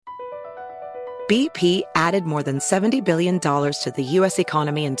BP added more than $70 billion to the U.S.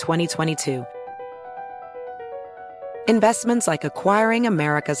 economy in 2022. Investments like acquiring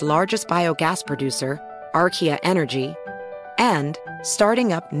America's largest biogas producer, Archaea Energy, and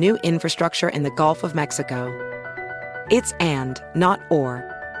starting up new infrastructure in the Gulf of Mexico. It's and, not or.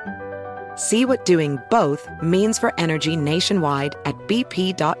 See what doing both means for energy nationwide at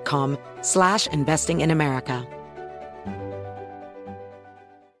bp.com/investing in America.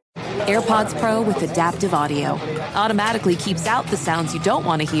 AirPods Pro with adaptive audio automatically keeps out the sounds you don't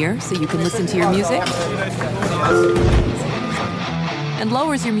want to hear so you can listen to your music, and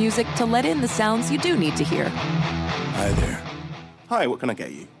lowers your music to let in the sounds you do need to hear. Hi there. Hi, what can I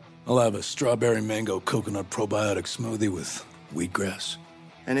get you? I'll have a strawberry mango coconut probiotic smoothie with wheatgrass.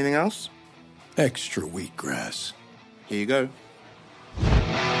 Anything else? Extra wheatgrass. Here you go.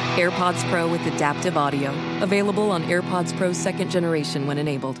 AirPods Pro with adaptive audio. Available on AirPods Pro 2nd generation when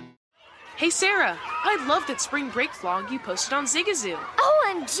enabled. Hey Sarah, I loved that spring break vlog you posted on Zigazoo.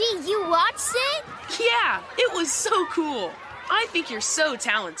 OMG, you watched it? Yeah, it was so cool. I think you're so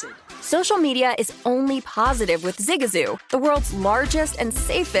talented. Social media is only positive with Zigazoo, the world's largest and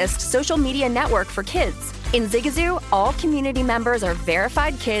safest social media network for kids. In Zigazoo, all community members are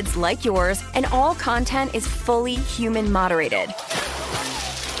verified kids like yours, and all content is fully human moderated.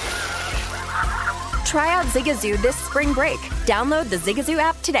 Try out Zigazoo this spring break. Download the Zigazoo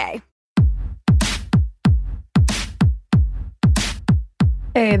app today.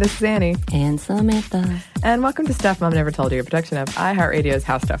 Hey, this is Annie. And Samantha. And welcome to Stuff Mom Never Told You, a production of iHeartRadio's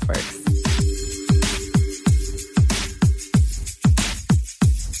How Stuff Works.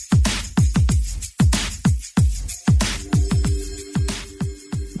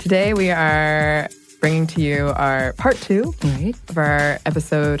 Today we are bringing to you our part 2 of our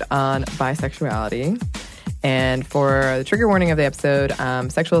episode on bisexuality. And for the trigger warning of the episode,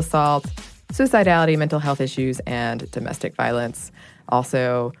 sexual assault, suicidality, mental health issues, and domestic violence.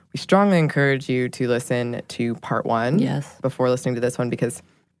 Also, we strongly encourage you to listen to part 1 before listening to this one, because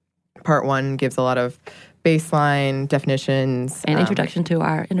part 1 gives a lot of baseline definitions. And introduction to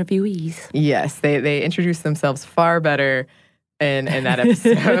our interviewees. Yes, they introduce themselves far better in that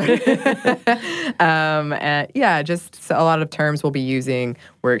episode. Just a lot of terms we'll be using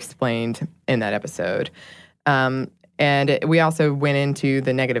were explained in that episode. And we also went into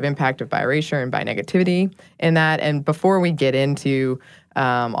the negative impact of bi-erasure and bi-negativity in that. And before we get into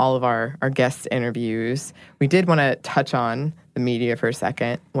all of our guest interviews, we did want to touch on the media for a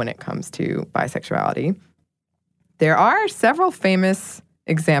second when it comes to bisexuality. There are several famous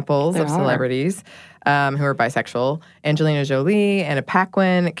examples of celebrities who are bisexual. Angelina Jolie, Anna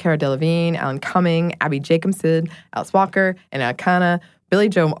Paquin, Cara Delevingne, Alan Cumming, Abby Jacobson, Alice Walker, Anna Akana, Billie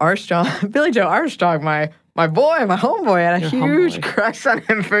Joe Armstrong. Billie Joe Armstrong, my boy, my homeboy, I had a huge crush on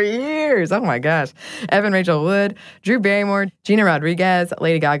him for years. Oh my gosh. Evan Rachel Wood, Drew Barrymore, Gina Rodriguez,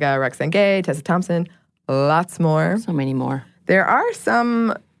 Lady Gaga, Roxanne Gay, Tessa Thompson, lots more. So many more. There are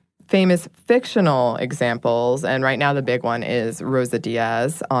some famous fictional examples, and right now the big one is Rosa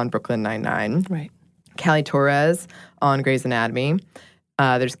Diaz on Brooklyn Nine-Nine. Right. Callie Torres on Grey's Anatomy.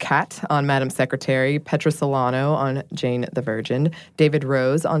 There's Kat on Madam Secretary, Petra Solano on Jane the Virgin, David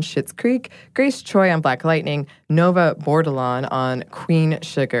Rose on Schitt's Creek, Grace Choi on Black Lightning, Nova Bordelon on Queen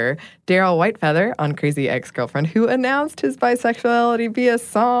Sugar, Daryl Whitefeather on Crazy Ex-Girlfriend, who announced his bisexuality via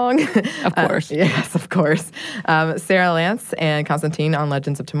song. Of course. Yes, of course. Sarah Lance and Constantine on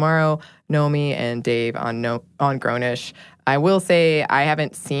Legends of Tomorrow, Nomi and Dave on Grownish. I will say I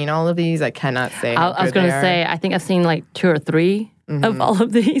haven't seen all of these. I cannot say how I was going to say, I think I've seen like 2 or 3 of all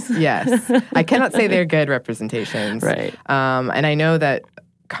of these. Yes. I cannot say they're good representations. Right. And I know that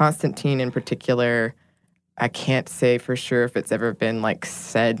Constantine in particular, I can't say for sure if it's ever been like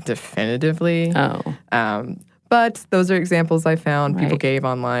said definitively. Oh. But those are examples I found people gave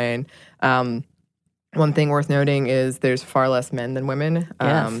online. One thing worth noting is there's far less men than women.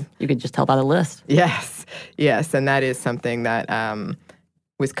 Yes. You could just tell by the list. Yes. And that is something that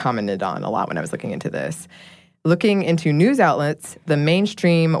was commented on a lot when I was looking into this. Looking into news outlets, the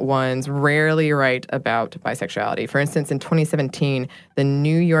mainstream ones rarely write about bisexuality. For instance, in 2017, the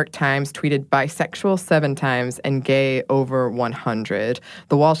New York Times tweeted bisexual 7 times and gay over 100.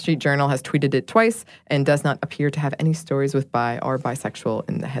 The Wall Street Journal has tweeted it twice and does not appear to have any stories with bi or bisexual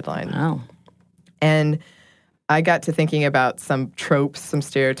in the headline. Wow. And I got to thinking about some tropes, some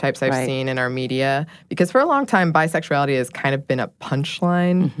stereotypes I've seen in our media, because for a long time, bisexuality has kind of been a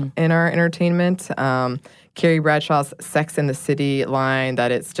punchline in our entertainment. Carrie Bradshaw's Sex and the City line that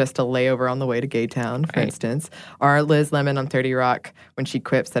it's just a layover on the way to Gay Town, for instance. Or Liz Lemon on 30 Rock when she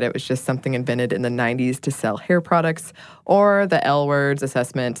quips that it was just something invented in the 90s to sell hair products. Or the L Words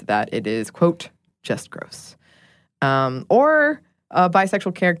assessment that it is, quote, just gross. Or a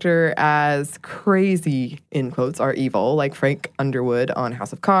bisexual character as crazy, in quotes, are evil, like Frank Underwood on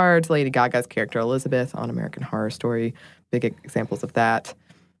House of Cards, Lady Gaga's character Elizabeth on American Horror Story, big examples of that.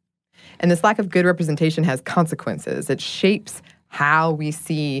 And this lack of good representation has consequences. It shapes how we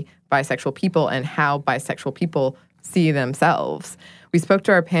see bisexual people and how bisexual people see themselves. We spoke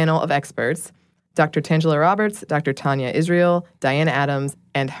to our panel of experts, Dr. Tangela Roberts, Dr. Tanya Israel, Diana Adams,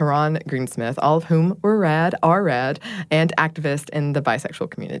 and Haran Greensmith, all of whom are rad, and activists in the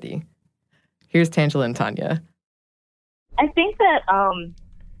bisexual community. Here's Tangela and Tanya. I think that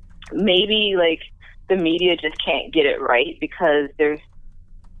maybe like the media just can't get it right because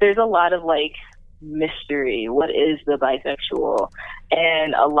there's a lot of like mystery. What is the bisexual?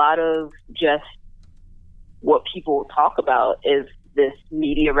 And a lot of just what people talk about is this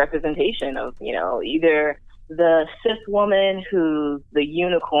media representation of, you know, either the cis woman who's the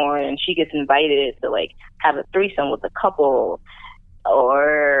unicorn and she gets invited to like have a threesome with a couple,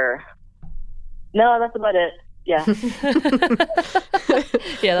 or no, that's about it. Yeah.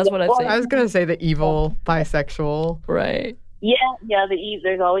 Yeah, that's what I'd say. I was going to say the evil bisexual. Right. Yeah,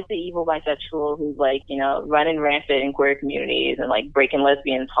 there's always the evil bisexual who's like, you know, running rampant in queer communities and like breaking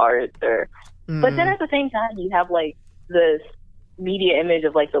lesbians' hearts, or but then at the same time you have like this media image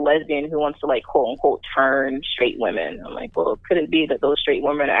of like the lesbian who wants to like quote unquote turn straight women. I'm like, well, could it be that those straight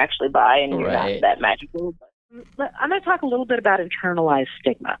women are actually bi and you're not that magical? I'm going to talk a little bit about internalized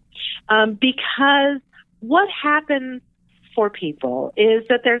stigma, because what happens for people is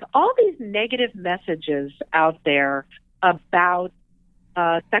that there's all these negative messages out there about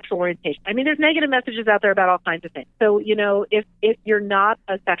sexual orientation. I mean, there's negative messages out there about all kinds of things. So, you know, if you're not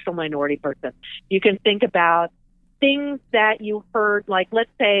a sexual minority person, you can think about things that you heard, like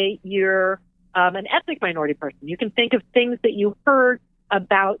let's say you're an ethnic minority person. You can think of things that you heard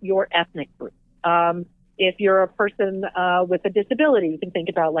about your ethnic group. If you're a person with a disability, you can think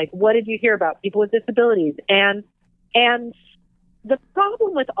about like, what did you hear about people with disabilities? And the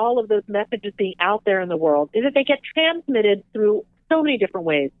problem with all of those messages being out there in the world is that they get transmitted through so many different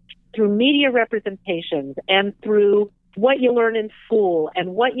ways, through media representations and through what you learn in school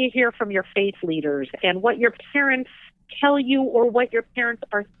and what you hear from your faith leaders and what your parents tell you or what your parents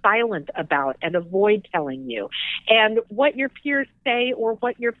are silent about and avoid telling you, and what your peers say or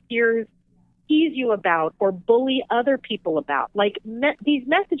what your peers tease you about or bully other people about. Like these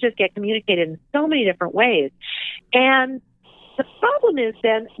messages get communicated in so many different ways. And the problem is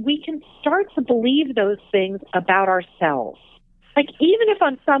then we can start to believe those things about ourselves. Like even if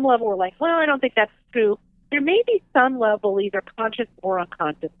on some level we're like, well, I don't think that's true, there may be some level, either conscious or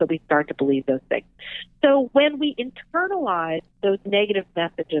unconscious, that we start to believe those things. So when we internalize those negative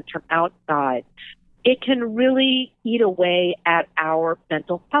messages from outside, it can really eat away at our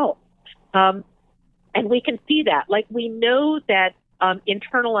mental health. And we can see that. Like we know that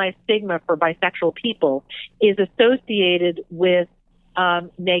internalized stigma for bisexual people is associated with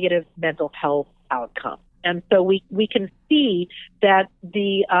negative mental health outcomes. And so we can see that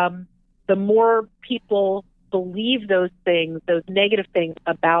the more people believe those things, those negative things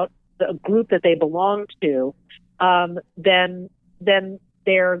about the group that they belong to, then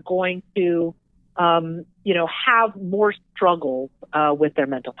they're going to, have more struggles with their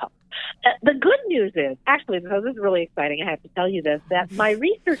mental health. The good news is, actually, this is really exciting, I have to tell you this, that my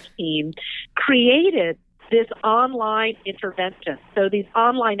research team created this online intervention. So these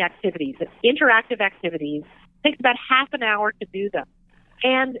online activities, interactive activities, takes about half an hour to do them.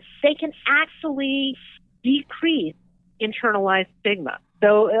 And they can actually decrease internalized stigma.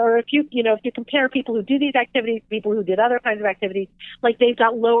 So, or if you compare people who do these activities to people who did other kinds of activities, like they've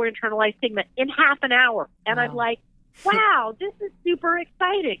got lower internalized stigma in half an hour. And wow. I'm like, wow, this is super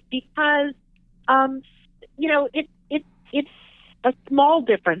exciting because, it's a small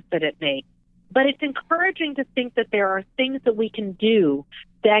difference that it makes, but it's encouraging to think that there are things that we can do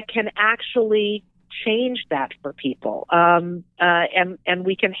that can actually change that for people. And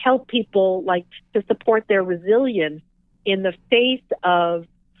we can help people like to support their resilience in the face of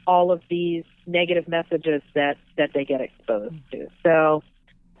all of these negative messages that they get exposed to. So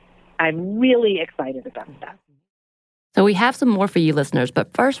I'm really excited about that. So we have some more for you listeners,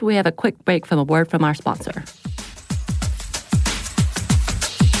 but first we have a quick break from a word from our sponsor.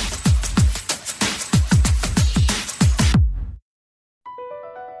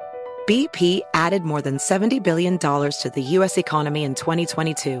 BP added more than $70 billion to the U.S. economy in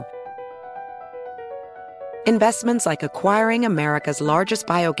 2022. Investments like acquiring America's largest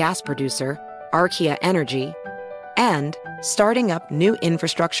biogas producer, Archaea Energy, and starting up new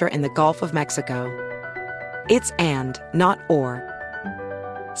infrastructure in the Gulf of Mexico. It's and, not or.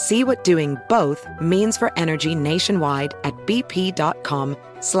 See what doing both means for energy nationwide at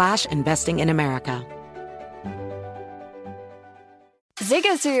bp.com/investing in America.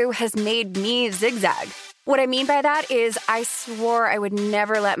 Zigazoo has made me zigzag. What I mean by that is I swore I would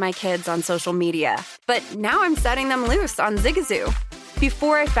never let my kids on social media, but now I'm setting them loose on Zigazoo.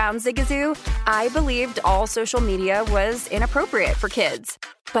 Before I found Zigazoo, I believed all social media was inappropriate for kids.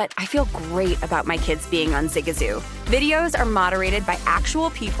 But I feel great about my kids being on Zigazoo. Videos are moderated by actual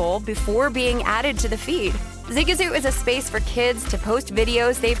people before being added to the feed. Zigazoo is a space for kids to post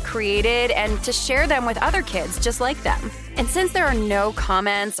videos they've created and to share them with other kids just like them. And since there are no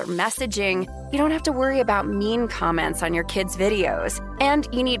comments or messaging, you don't have to worry about mean comments on your kids' videos. And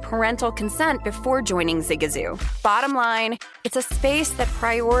you need parental consent before joining Zigazoo. Bottom line, it's a space that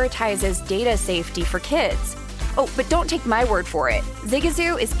prioritizes data safety for kids. Oh, but don't take my word for it.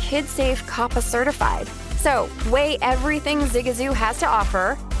 Zigazoo is KidSafe COPPA certified. So weigh everything Zigazoo has to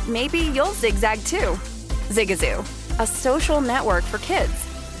offer. Maybe you'll zigzag too. Zigazoo, a social network for kids.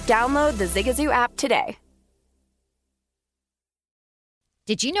 Download the Zigazoo app today.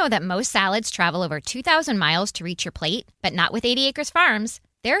 Did you know that most salads travel over 2,000 miles to reach your plate? But not with 80 Acres Farms.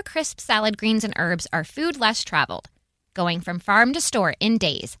 Their crisp salad greens and herbs are food less traveled, going from farm to store in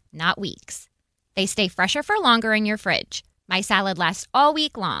days, not weeks. They stay fresher for longer in your fridge. My salad lasts all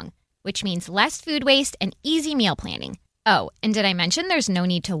week long, which means less food waste and easy meal planning. Oh, and did I mention there's no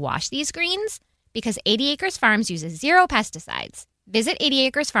need to wash these greens? Because 80 Acres Farms uses 0 pesticides. Visit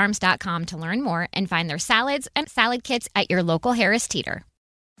 80acresfarms.com to learn more and find their salads and salad kits at your local Harris Teeter.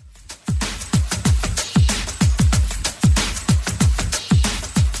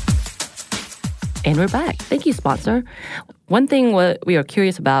 And we're back. Thank you, sponsor. One thing we were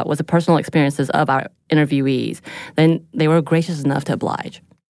curious about was the personal experiences of our interviewees. Then they were gracious enough to oblige.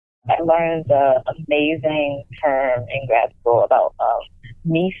 I learned an amazing term in grad school about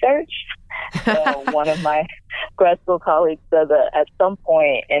me search. One of my grad school colleagues said that at some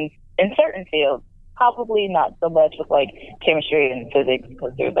point in certain fields, probably not so much with like chemistry and physics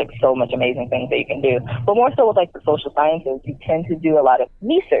because there's like so much amazing things that you can do, but more so with like the social sciences, you tend to do a lot of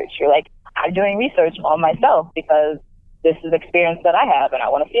me search. You're like, I'm doing research on myself because this is experience that I have and I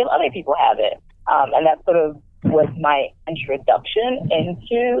want to see if other people have it. And that sort of was my introduction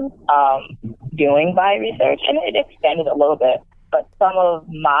into doing bioresearch, and it expanded a little bit. But some of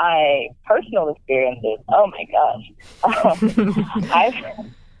my personal experiences, oh my gosh,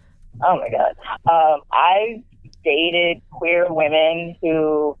 I've dated queer women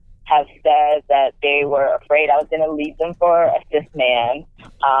who have said that they were afraid I was going to leave them for a cis man,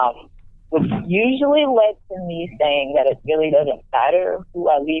 which usually led to me saying that it really doesn't matter who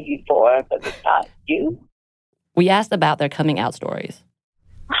I leave you for because it's not you. We asked about their coming out stories.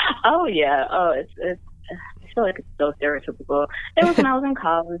 Oh, yeah. Oh, it's I feel like it's so stereotypical. It was when I was in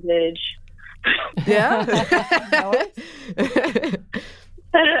college. Yeah.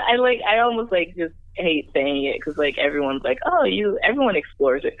 I almost like just hate saying it because like everyone's like, oh, everyone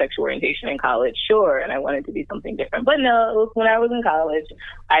explores their sexual orientation in college, sure. And I wanted to be something different, but no, it was when I was in college.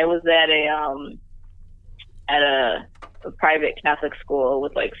 I was at a private Catholic school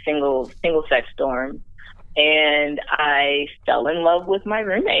with like single sex dorms, and I fell in love with my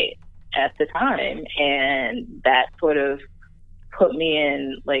roommate at the time, and that sort of put me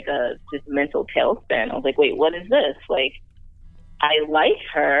in like this mental tailspin. I was like, wait, what is this? Like, I like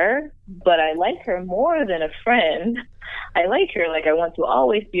her, but I like her more than a friend. I like her like I want to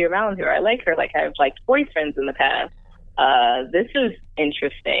always be around her. I like her like I've liked boyfriends in the past. This is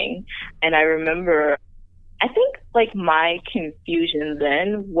interesting. And I remember, I think like my confusion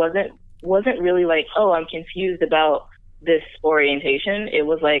then wasn't really like, oh, I'm confused about this orientation. It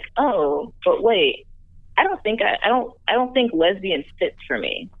was like, oh, but wait, I don't think lesbian fits for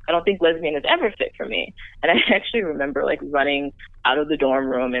me. I don't think lesbian has ever fit for me. And I actually remember like running out of the dorm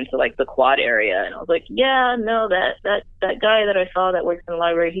room into like the quad area, and I was like, yeah, no, that guy that I saw that works in the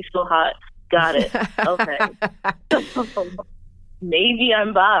library, he's so hot. Got it. Okay. Maybe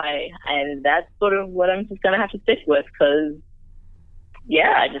I'm bi, and that's sort of what I'm just gonna have to stick with, because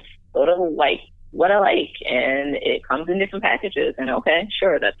yeah, I just sort of like what I like, and it comes in different packages, and okay,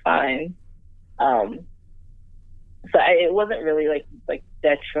 sure, that's fine. So it wasn't really like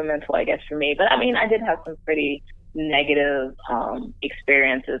detrimental, I guess, for me. But I mean, I did have some pretty negative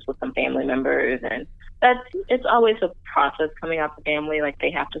experiences with some family members, and it's always a process coming out the family. Like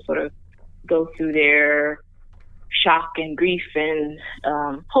they have to sort of go through their shock and grief and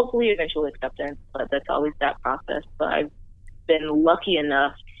hopefully eventual acceptance. But that's always that process. But I've been lucky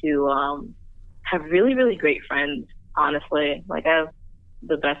enough to have really, really great friends. Honestly, like I have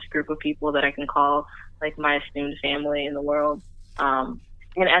the best group of people that I can call like my assumed family in the world.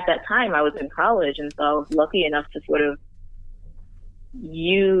 And at that time, I was in college, and so I was lucky enough to sort of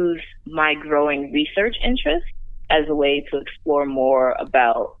use my growing research interest as a way to explore more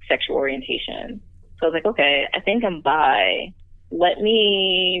about sexual orientation. So I was like, okay, I think I'm bi. Let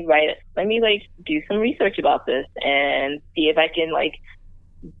me do some research about this and see if I can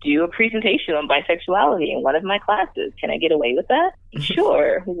do a presentation on bisexuality in one of my classes. Can I get away with that?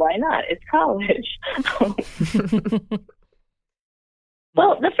 Sure. Why not? It's college.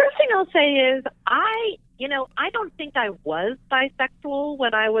 Well, the first thing I'll say is I don't think I was bisexual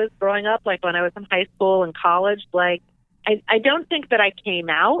when I was growing up, like when I was in high school and college. I don't think that I came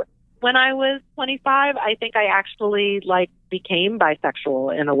out when I was 25. I think I actually became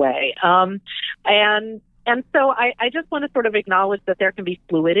bisexual in a way. And so I just want to sort of acknowledge that there can be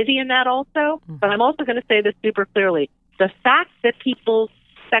fluidity in that also. Mm-hmm. But I'm also going to say this super clearly. The fact that people's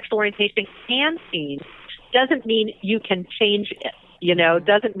sexual orientation can change doesn't mean you can change it.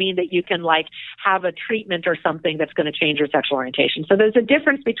 Doesn't mean that you can have a treatment or something that's going to change your sexual orientation. So there's a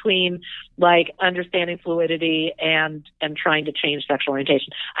difference between understanding fluidity and trying to change sexual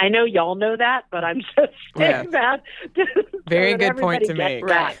orientation. I know y'all know that, but I'm just saying that. Very good point to make.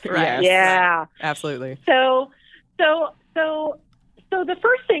 Right. Yes. Yeah. Absolutely. So the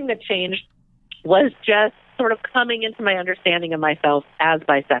first thing that changed was just sort of coming into my understanding of myself as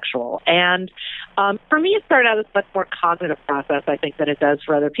bisexual. And for me, it started out as a much more cognitive process, I think, than it does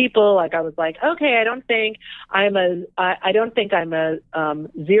for other people. I was like, okay, I don't think I'm a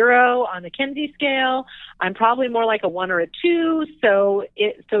 0 on the Kinsey scale. I'm probably more like a 1 or a 2. So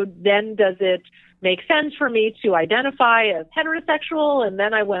then does it make sense for me to identify as heterosexual? And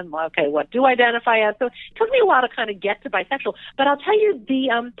then I went, okay, what do I identify as? So it took me a while to kind of get to bisexual. But I'll tell you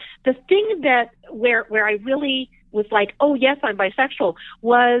the thing that where I really was like, oh yes, I'm bisexual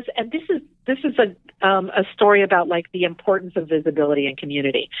was, and this is a story about the importance of visibility and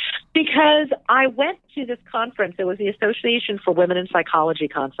community, because I went to this conference. It was the Association for Women in Psychology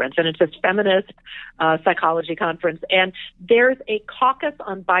conference, and it's a feminist psychology conference. And there's a caucus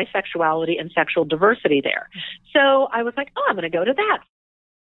on bisexuality and sexual diversity there. So I was like, oh, I'm going to go to that.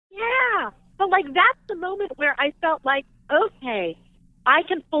 Yeah, but that's the moment where I felt like, okay, I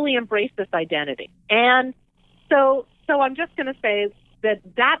can fully embrace this identity. And so I'm just going to say that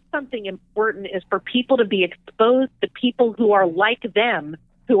that's something important, is for people to be exposed to people who are like them,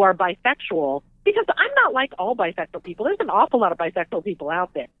 who are bisexual, because I'm not like all bisexual people. There's an awful lot of bisexual people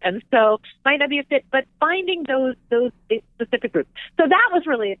out there. And so might not be a fit, but finding those specific groups. So that was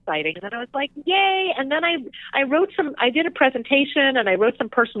really exciting. And then I was like, yay. And then I did a presentation and I wrote some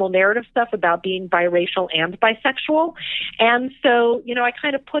personal narrative stuff about being biracial and bisexual. And so, I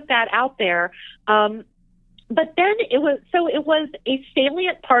kind of put that out there. But then it was a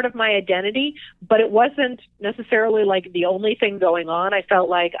salient part of my identity, but it wasn't necessarily the only thing going on. I felt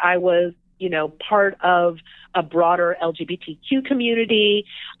like I was, part of a broader LGBTQ community.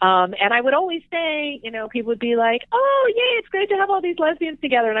 And I would always say, people would be like, oh, yay, it's great to have all these lesbians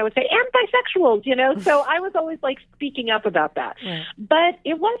together. And I would say, and bisexuals, so I was always speaking up about that. Right. But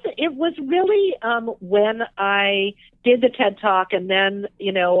it was really when I did the TED Talk and then,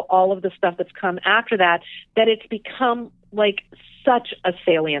 all of the stuff that's come after that it's become such a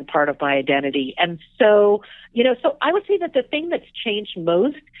salient part of my identity. And so, so I would say that the thing that's changed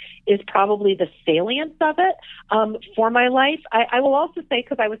most is probably the salience of it for my life. I will also say,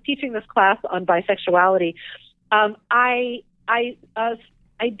 because I was teaching this class on bisexuality, I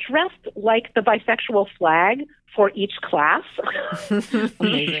dressed like the bisexual flag for each class.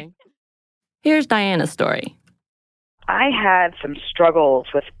 Amazing. Here's Diana's story. I had some struggles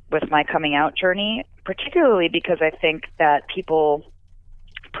with my coming out journey, particularly because I think that people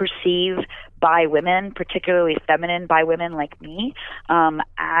perceive bi women, particularly feminine bi women like me,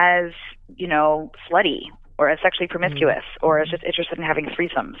 as, slutty or as sexually promiscuous or as just interested in having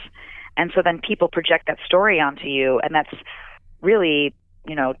threesomes. And so then people project that story onto you, and that's really,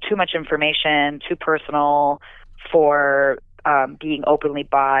 too much information, too personal for being openly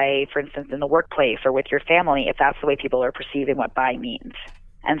bi, for instance, in the workplace or with your family, if that's the way people are perceiving what bi means.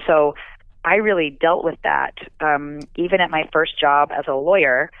 And so I really dealt with that. Even at my first job as a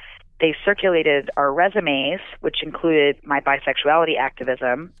lawyer, they circulated our resumes, which included my bisexuality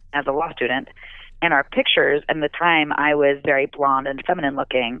activism as a law student, and our pictures. And at the time, I was very blonde and feminine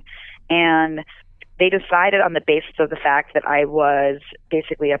looking. And they decided on the basis of the fact that I was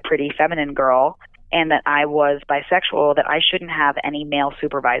basically a pretty feminine girl and that I was bisexual, that I shouldn't have any male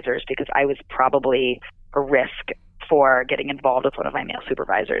supervisors because I was probably a risk for getting involved with one of my male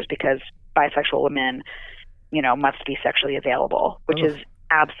supervisors, because bisexual women, must be sexually available, which is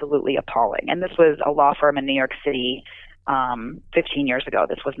absolutely appalling. And this was a law firm in New York City 15 years ago.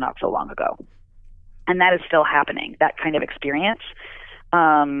 This was not so long ago. And that is still happening, that kind of experience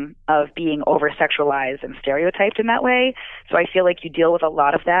of being over-sexualized and stereotyped in that way. So I feel like you deal with a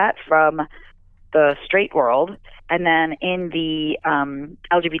lot of that from the straight world. And then in the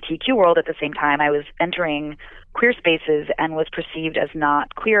LGBTQ world at the same time, I was entering queer spaces and was perceived as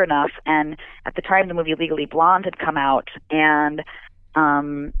not queer enough. And at the time, the movie Legally Blonde had come out, and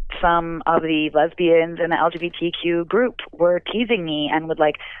some of the lesbians in the LGBTQ group were teasing me and would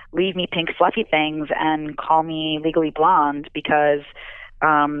like leave me pink fluffy things and call me Legally Blonde because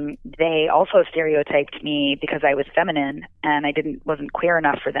they also stereotyped me because I was feminine and I wasn't queer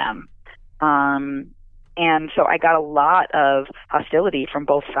enough for them. And so I got a lot of hostility from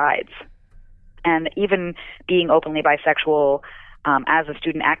both sides. And even being openly bisexual as a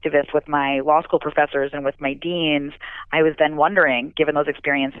student activist with my law school professors and with my deans, I was then wondering, given those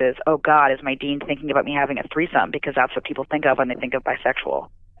experiences, oh God, is my dean thinking about me having a threesome? Because that's what people think of when they think of bisexual.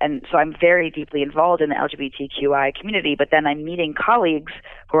 And so I'm very deeply involved in the LGBTQI community, but then I'm meeting colleagues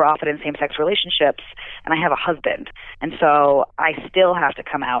who are often in same-sex relationships, and I have a husband. And so I still have to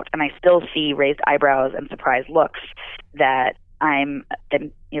come out, and I still see raised eyebrows and surprised looks that I'm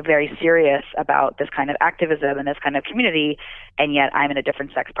very serious about this kind of activism and this kind of community, and yet I'm in a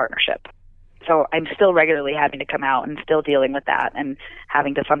different sex partnership. So I'm still regularly having to come out and still dealing with that and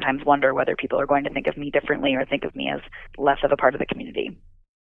having to sometimes wonder whether people are going to think of me differently or think of me as less of a part of the community.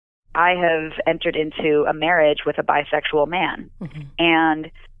 I have entered into a marriage with a bisexual man,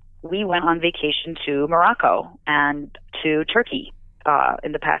 and we went on vacation to Morocco and to Turkey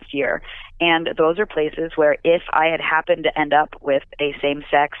in the past year. And those are places where if I had happened to end up with a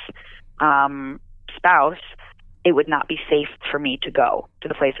same-sex spouse, it would not be safe for me to go to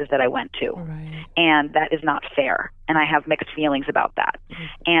the places that I went to. Right. And that is not fair. And I have mixed feelings about that.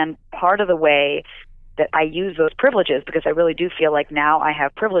 And part of the way that I use those privileges, because I really do feel like now I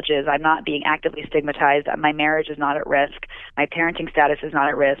have privileges. I'm not being actively stigmatized. My marriage is not at risk. My parenting status is not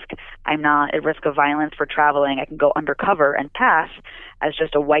at risk. I'm not at risk of violence for traveling. I can go undercover and pass as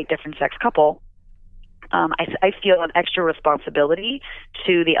just a white different sex couple. I feel an extra responsibility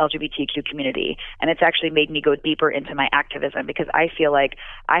to the LGBTQ community, and it's actually made me go deeper into my activism because I feel like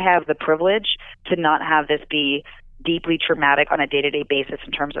I have the privilege to not have this be deeply traumatic on a day-to-day basis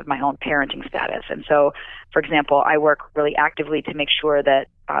in terms of my own parenting status. And so, for example, I work really actively to make sure that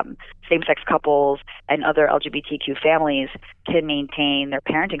same-sex couples and other LGBTQ families can maintain their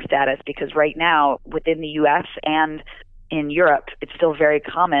parenting status, because right now within the U.S. and in Europe, it's still very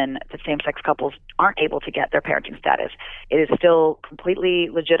common that same-sex couples aren't able to get their parenting status. It is still completely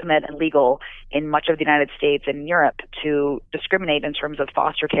legitimate and legal in much of the United States and Europe to discriminate in terms of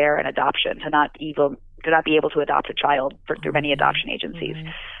foster care and adoption, to not be able to adopt a child through many adoption agencies,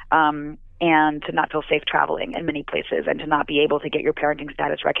 and to not feel safe traveling in many places, and to not be able to get your parenting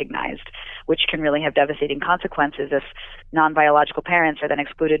status recognized, which can really have devastating consequences if non-biological parents are then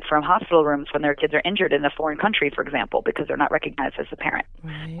excluded from hospital rooms when their kids are injured in a foreign country, for example, because they're not recognized as a parent.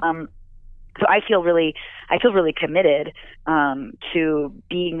 Right. So I feel really committed to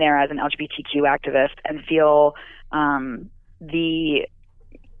being there as an LGBTQ activist, and feel the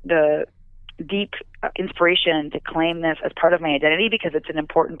deep inspiration to claim this as part of my identity, because it's an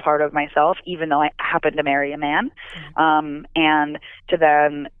important part of myself, even though I happen to marry a man, and to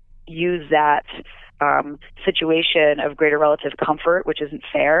then use that situation of greater relative comfort, which isn't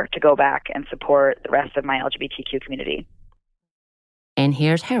fair, to go back and support the rest of my LGBTQ community. And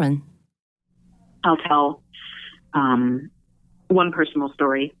here's Heron. I'll tell one personal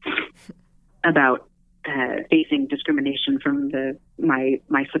story about facing discrimination from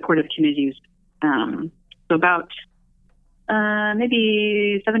my supportive communities. So about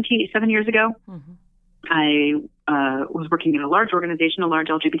maybe 7 years ago, I was working in a large organization, a large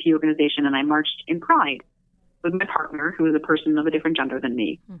LGBT organization, and I marched in Pride with my partner, who is a person of a different gender than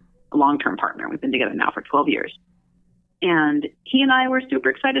me, a long-term partner. We've been together now for 12 years. And he and I were super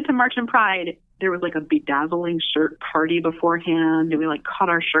excited to march in Pride. There was like a bedazzling shirt party beforehand, and we like cut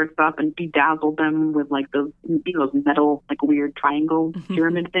our shirts up and bedazzled them with like those metal, like weird triangle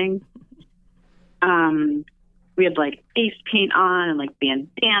pyramid things. We had like face paint on and like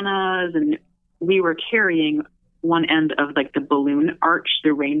bandanas, and we were carrying one end of like the balloon arch,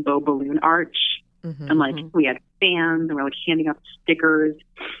 the rainbow balloon arch. And like we had fans, and we're like handing out stickers,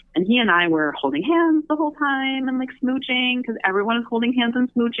 and he and I were holding hands the whole time and like smooching, because everyone is holding hands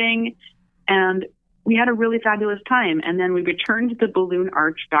and smooching, and we had a really fabulous time. And then we returned the balloon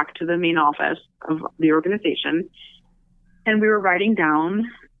arch back to the main office of the organization, and we were riding down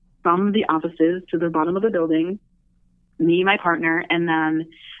from the offices to the bottom of the building, me, my partner, and then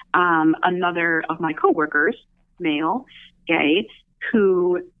another of my coworkers male, gay,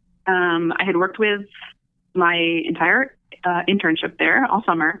 who I had worked with my entire internship there all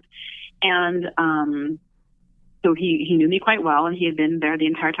summer. And so he knew me quite well, and he had been there the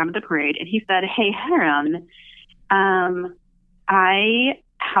entire time of the parade. And he said, "Hey, Heron, I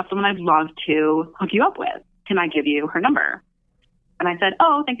have someone I'd love to hook you up with. Can I give you her number?" And I said,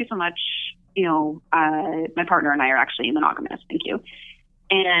 "Oh, thank you so much. You know, my partner and I are actually monogamous. Thank you."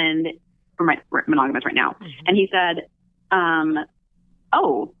 And we're monogamous right now. Mm-hmm. And he said,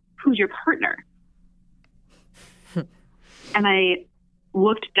 "Oh, who's your partner?" And I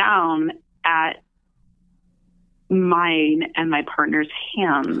looked down at mine and my partner's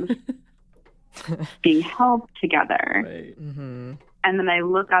hands being held together. Right. Mm-hmm. And then I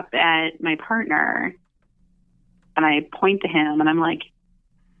look up at my partner and I point to him and I'm like,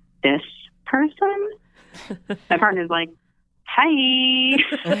 "This person?" My partner's like, "Hi."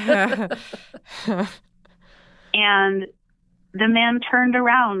 And the man turned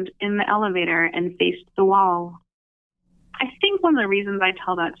around in the elevator and faced the wall. I think one of the reasons I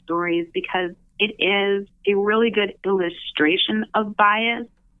tell that story is because it is a really good illustration of bias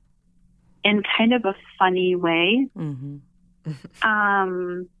in kind of a funny way. Mm-hmm.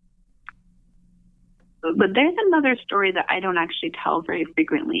 But there's another story that I don't actually tell very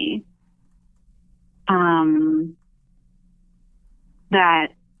frequently that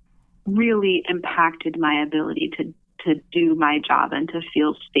really impacted my ability to do my job and to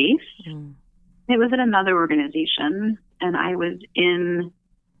feel safe. Mm. It was at another organization, and I was in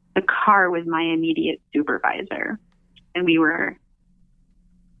the car with my immediate supervisor, and we were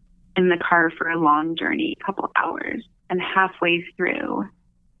in the car for a long journey, a couple hours, and halfway through,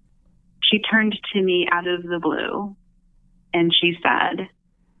 she turned to me out of the blue, and she said,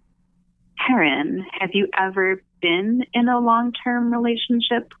 "Heron, have you ever been in a long-term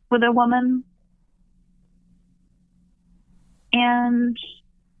relationship with a woman?" And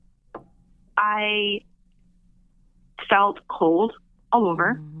I felt cold all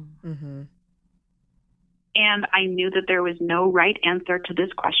over. Mm-hmm. And I knew that there was no right answer to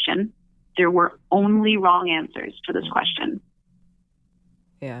this question. There were only wrong answers to this question.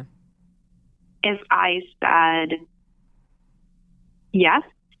 Yeah. If I said yes,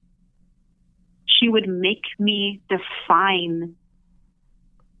 she would make me define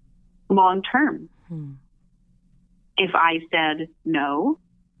long term. Hmm. If I said no,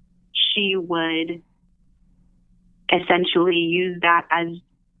 she would essentially use that as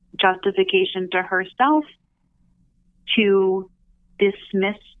justification to herself to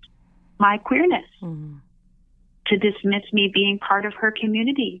dismiss my queerness, to dismiss me being part of her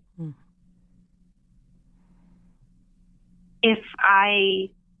community. Mm. If I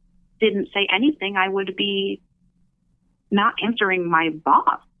didn't say anything, I would be not answering my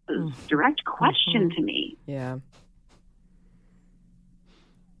boss's direct question to me. Yeah.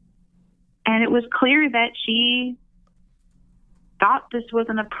 And it was clear that she thought this was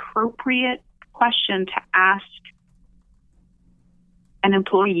an appropriate question to ask an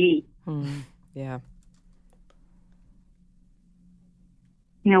employee. Yeah.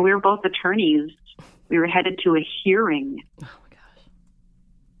 You know, we were both attorneys. We were headed to a hearing. Oh, my gosh.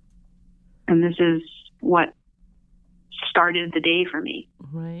 And this is what started the day for me.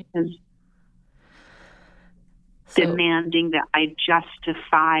 Right. Demanding that I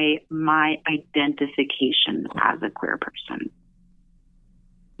justify my identification as a queer person.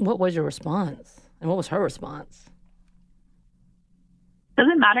 What was your response? And what was her response? Does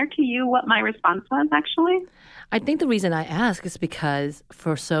it matter to you what my response was, actually? I think the reason I ask is because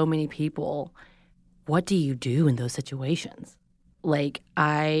for so many people, what do you do in those situations? Like,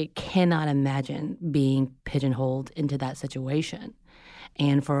 I cannot imagine being pigeonholed into that situation.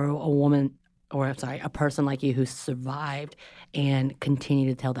 And for a woman, a person like you who survived and continue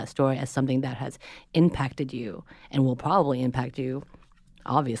to tell that story as something that has impacted you and will probably impact you,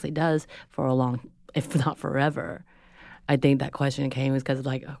 obviously does, for a long, if not forever. I think that question came because,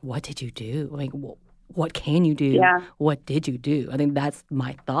 like, what did you do? Like, what can you do? Yeah. What did you do? I think that's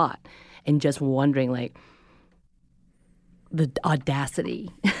my thought. And just wondering, like, the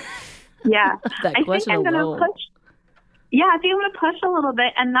audacity. Yeah. That I question think I'm alone. going to push. Yeah, I think I'm going to push a little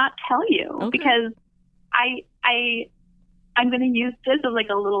bit and not tell you because I'm going to use this as like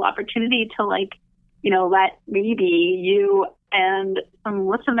a little opportunity to, like, you know, let maybe you and some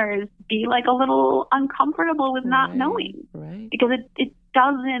listeners be like a little uncomfortable with not knowing. Right. Because it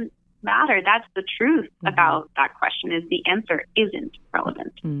doesn't matter. That's the truth about that question, is the answer isn't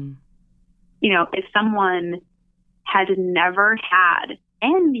relevant. Mm. You know, if someone had never had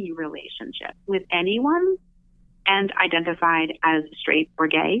any relationship with anyone and identified as straight or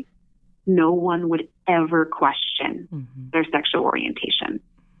gay, no one would ever question their sexual orientation.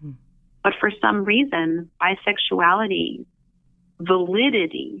 But for some reason, bisexuality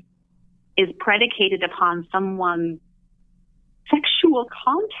validity is predicated upon someone's sexual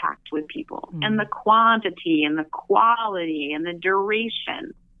contact with people and the quantity and the quality and the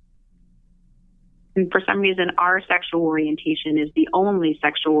duration. And for some reason, our sexual orientation is the only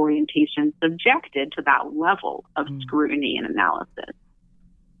sexual orientation subjected to that level of scrutiny and analysis.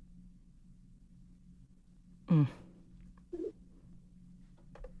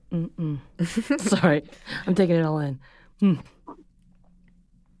 Sorry, I'm taking it all in.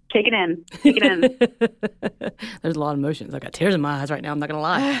 Take it in. Take it in. There's a lot of emotions. I've got tears in my eyes right now. I'm not going to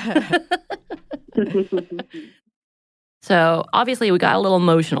lie. So obviously we got a little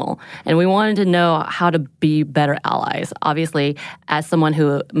emotional and we wanted to know how to be better allies. Obviously, as someone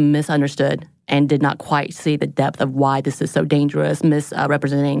who misunderstood and did not quite see the depth of why this is so dangerous,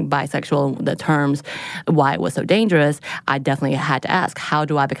 misrepresenting bisexual, the terms, why it was so dangerous, I definitely had to ask, how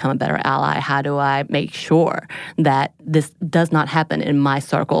do I become a better ally? How do I make sure that this does not happen in my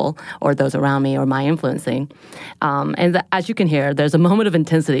circle or those around me or my influencing? As you can hear, there's a moment of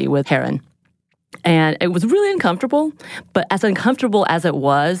intensity with Heron. And it was really uncomfortable, but as uncomfortable as it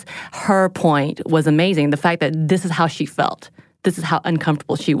was, her point was amazing. The fact that this is how she felt. This is how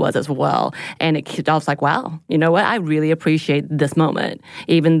uncomfortable she was as well. And I was like, wow, you know what? I really appreciate this moment.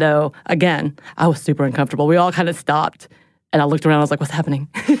 Even though, again, I was super uncomfortable. We all kind of stopped. And I looked around, I was like, what's happening?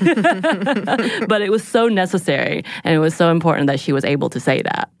 But it was so necessary. And it was so important that she was able to say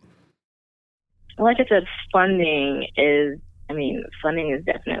that. Like I said, funding is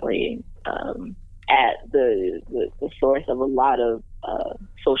definitely at the source of a lot of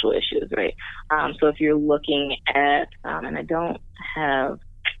social issues, right? So if you're looking at, and I don't have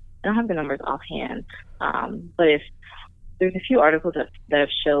the numbers offhand, but if there's a few articles that have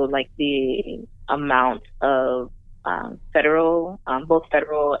showed like the amount of federal, both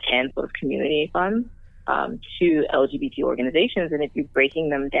federal and sort of community funds to LGBT organizations, and if you're breaking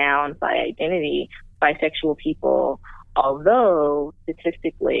them down by identity, bisexual people, although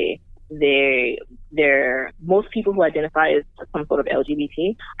statistically most people who identify as some sort of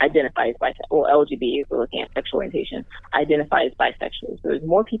LGBT identify as bisexual, or LGBT if we're looking at sexual orientation, identify as bisexual. So there's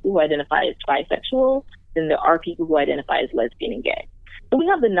more people who identify as bisexual than there are people who identify as lesbian and gay. So we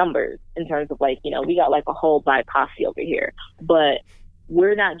have the numbers in terms of we got like a whole bi posse over here, but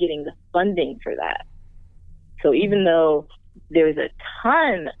we're not getting the funding for that. So even though there's a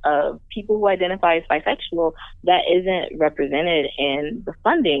ton of people who identify as bisexual that isn't represented in the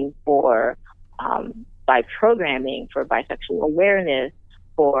funding for by programming, for bisexual awareness,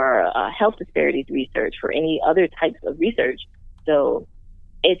 for health disparities research, for any other types of research. So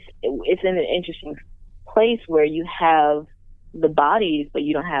it's in an interesting place where you have the bodies, but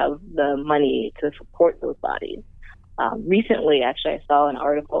you don't have the money to support those bodies. Recently, actually, I saw an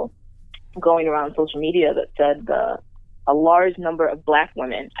article going around social media that said a large number of Black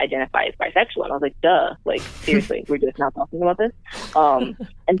women identify as bisexual. And I was like, duh, like, seriously, we're just not talking about this.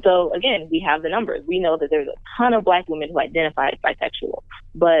 And so, again, we have the numbers. We know that there's a ton of Black women who identify as bisexual.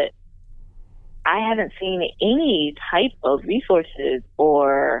 But I haven't seen any type of resources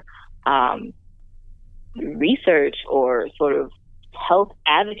or research or sort of health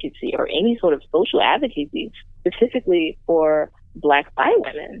advocacy or any sort of social advocacy specifically for Black bi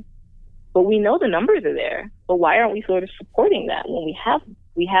women. But we know the numbers are there. But why aren't we sort of supporting that when we have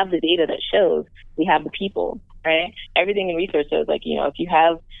the data that shows we have the people, right? Everything in research says, like, if you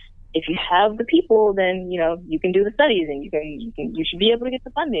have the people, then you can do the studies and you should be able to get the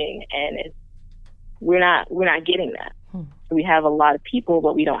funding. And we're not getting that. So we have a lot of people,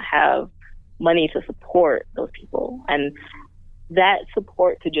 but we don't have money to support those people. And that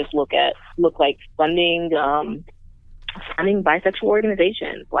support could just look like funding bisexual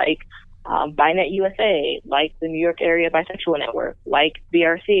organizations like BiNet USA, like the New York Area Bisexual Network, like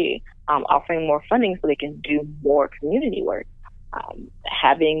BRC, offering more funding so they can do more community work,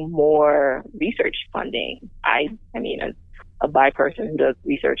 having more research funding. I mean, as a bi person who does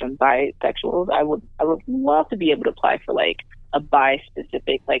research on bisexuals, I would love to be able to apply for like a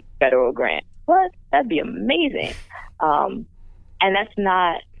bi-specific like federal grant. But that'd be amazing. And that's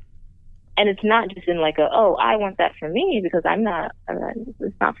not. And it's not just in like I want that for me, because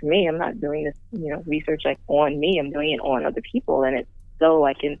it's not for me. I'm not doing this, research like on me. I'm doing it on other people. And it's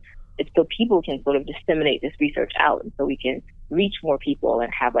so people can sort of disseminate this research out, and so we can reach more people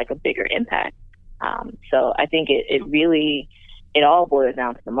and have like a bigger impact. So I think it all boils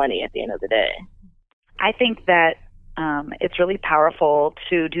down to the money at the end of the day. I think that it's really powerful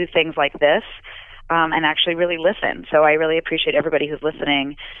to do things like this. and actually really listen. So I really appreciate everybody who's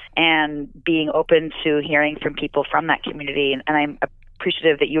listening and being open to hearing from people from that community. And I'm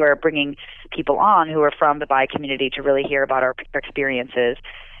appreciative that you are bringing people on who are from the bi community to really hear about our experiences.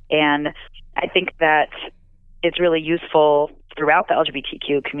 And I think that it's really useful throughout the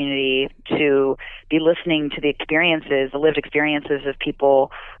LGBTQ community to be listening to the experiences, the lived experiences of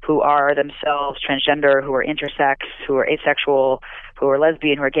people who are themselves transgender, who are intersex, who are asexual, who are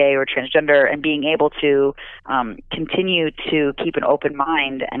lesbian, who are gay, or transgender, and being able to continue to keep an open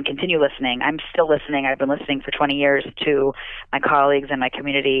mind and continue listening. I'm still listening. I've been listening for 20 years to my colleagues and my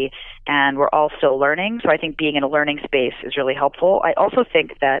community, and we're all still learning. So I think being in a learning space is really helpful. I also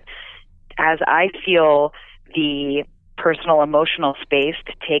think that as I feel the personal emotional space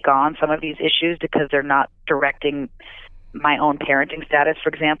to take on some of these issues because they're not directing my own parenting status, for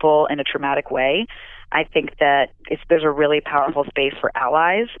example, in a traumatic way, I think that there's a really powerful space for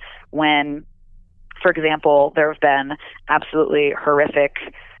allies when, for example, there have been absolutely horrific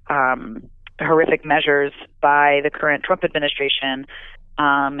measures by the current Trump administration.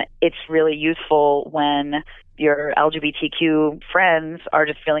 It's really useful when your LGBTQ friends are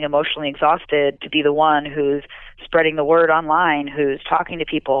just feeling emotionally exhausted to be the one who's spreading the word online, who's talking to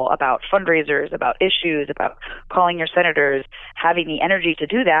people about fundraisers, about issues, about calling your senators, having the energy to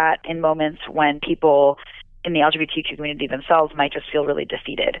do that in moments when people in the LGBTQ community themselves might just feel really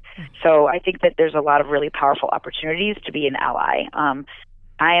defeated. So I think that there's a lot of really powerful opportunities to be an ally.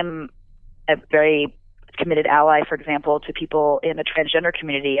 I am a very committed ally, for example, to people in the transgender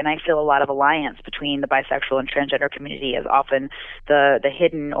community, and I feel a lot of alliance between the bisexual and transgender community as often the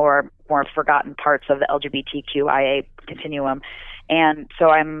hidden or more forgotten parts of the LGBTQIA continuum. And so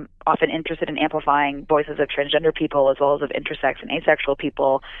I'm often interested in amplifying voices of transgender people as well as of intersex and asexual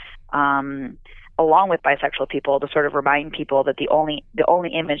people, along with bisexual people, to sort of remind people that the only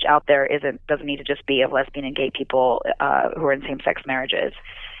image out there doesn't need to just be of lesbian and gay people who are in same-sex marriages.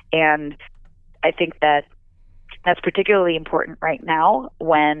 And I think that that's particularly important right now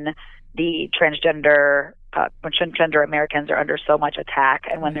when the transgender Americans are under so much attack,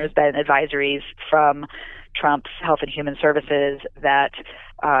 and when there's been advisories from Trump's Health and Human Services that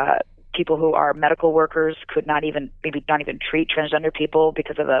people who are medical workers could not even treat transgender people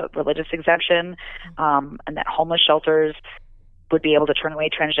because of a religious exemption, and that homeless shelters would be able to turn away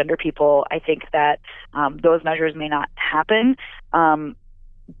transgender people. I think that those measures may not happen,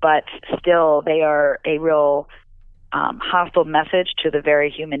 but still they are a real hostile message to the very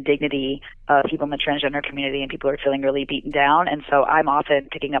human dignity of people in the transgender community, and people are feeling really beaten down. And so I'm often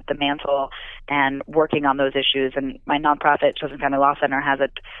picking up the mantle and working on those issues. And my nonprofit, Chosen Family Law Center, has a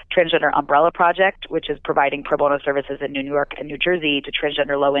transgender umbrella project, which is providing pro bono services in New York and New Jersey to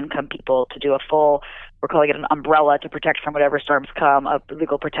transgender low-income people to do a full, we're calling it an umbrella to protect from whatever storms come, of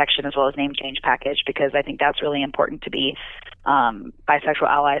legal protection as well as name change package, because I think that's really important to be bisexual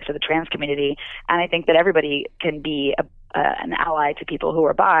allies to the trans community. And I think that everybody can be an ally to people who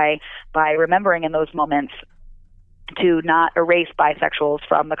are by remembering in those moments to not erase bisexuals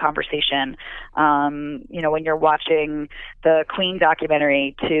from the conversation. When you're watching the Queen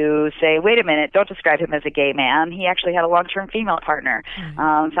documentary, to say, wait a minute, don't describe him as a gay man. He actually had a long-term female partner.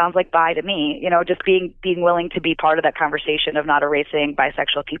 Sounds like bi to me. Just being willing to be part of that conversation of not erasing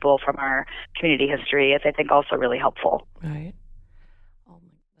bisexual people from our community history is, I think, also really helpful. Right.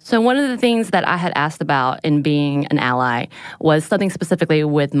 So one of the things that I had asked about in being an ally was something specifically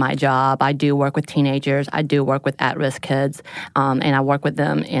with my job. I do work with teenagers. I do work with at-risk kids, and I work with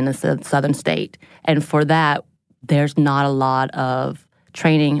them in a southern state. And for that, there's not a lot of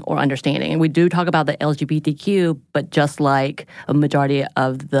training or understanding. And we do talk about the LGBTQ, but just like a majority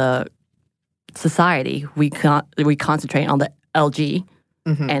of the society, we concentrate on the LG.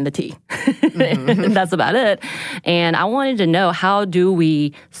 Mm-hmm. And the T. Mm-hmm. That's about it. And I wanted to know, how do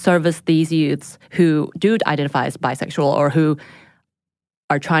we service these youths who do identify as bisexual or who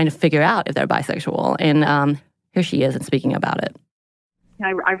are trying to figure out if they're bisexual? And here she is and speaking about it.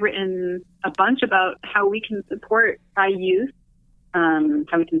 I've written a bunch about how we can support bi youth,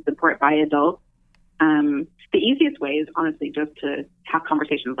 how we can support bi adults. The easiest way is honestly just to have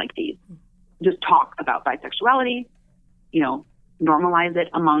conversations like these. Just talk about bisexuality, normalize it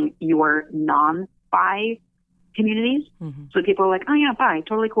among your non-bi communities. Mm-hmm. So people are like, oh yeah, bi,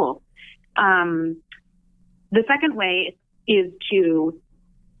 totally cool. The second way is to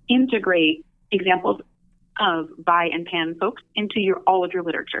integrate examples of bi and pan folks into all of your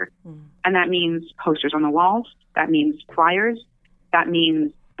literature. Mm-hmm. And that means posters on the walls. That means flyers. That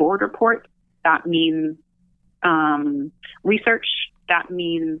means board reports. That means research. That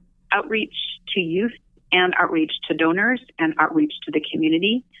means outreach to youth and outreach to donors and outreach to the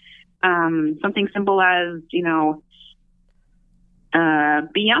community. Something simple as,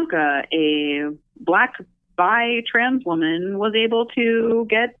 Bianca, a Black bi trans woman, was able to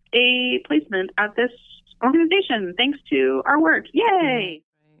get a placement at this organization thanks to our work. Yay!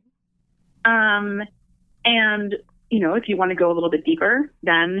 And, if you want to go a little bit deeper,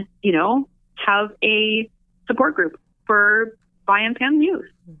 then, have a support group for bi and pan youth,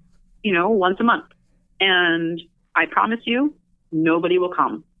 once a month. And I promise you, nobody will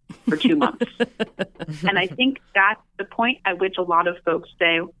come for 2 months. And I think that's the point at which a lot of folks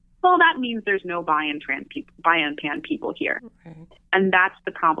say, well, that means there's no bi and pan people here. Okay. And that's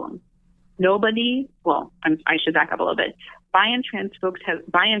the problem. Nobody, I should back up a little bit. Bi and pan folks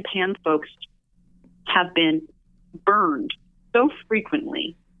have been burned so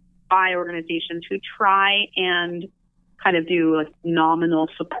frequently by organizations who try and kind of do like nominal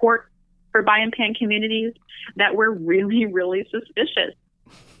support for bi and pan communities that we're really, really suspicious.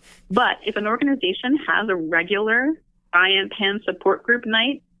 But if an organization has a regular bi and pan support group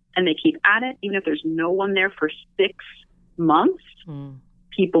night and they keep at it, even if there's no one there for 6 months,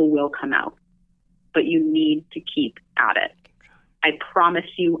 people will come out. But you need to keep at it. I promise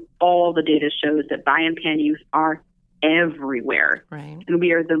you, all the data shows that bi and pan youth are everywhere. Right. And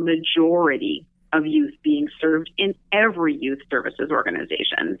we are the majority of youth being served in every youth services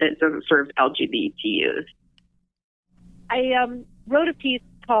organization that serves LGBT youth. I wrote a piece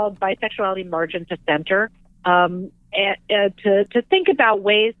called Bisexuality Margin to Center to think about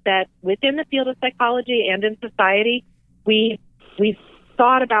ways that within the field of psychology and in society, we've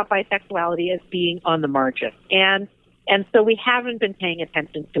thought about bisexuality as being on the margin. And so we haven't been paying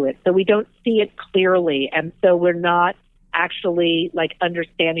attention to it. So we don't see it clearly. And so we're not actually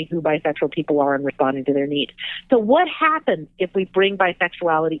understanding who bisexual people are and responding to their needs. So what happens if we bring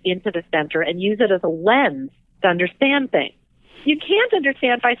bisexuality into the center and use it as a lens to understand things? You can't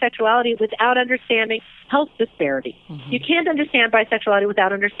understand bisexuality without understanding health disparity. Mm-hmm. You can't understand bisexuality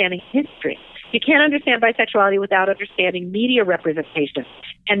without understanding history. You can't understand bisexuality without understanding media representation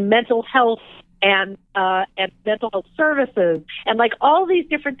and mental health and mental health services and all these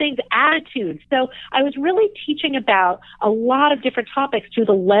different things, attitudes. So I was really teaching about a lot of different topics through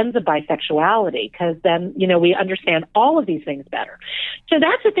the lens of bisexuality, because then, we understand all of these things better. So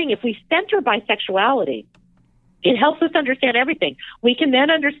that's the thing. If we center bisexuality, it helps us understand everything. We can then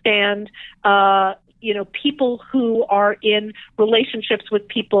understand, people who are in relationships with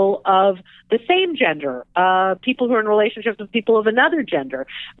people of the same gender, people who are in relationships with people of another gender.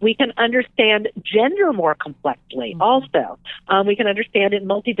 We can understand gender more complexly also. We can understand it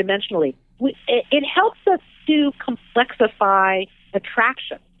multidimensionally. It helps us to complexify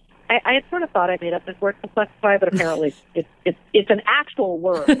attraction. I had sort of thought I made up this word complexify, but apparently it's an actual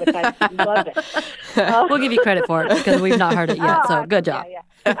word, but I love it. We'll give you credit for it because we've not heard it yet, so good job. Yeah.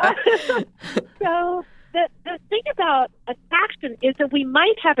 So the thing about attraction is that we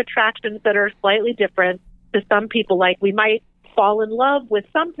might have attractions that are slightly different to some people. Like we might fall in love with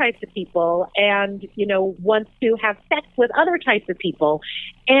some types of people and, want to have sex with other types of people.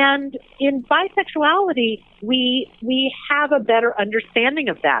 And in bisexuality, we have a better understanding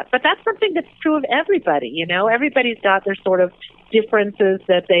of that. But that's something that's true of everybody. Everybody's got their sort of differences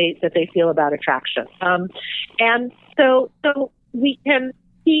that they feel about attraction. And so we can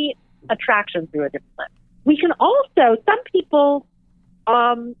see attraction through a different lens. We can also, some people,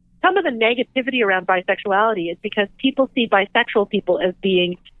 some of the negativity around bisexuality is because people see bisexual people as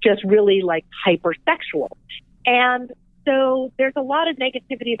being just really hypersexual. And so there's a lot of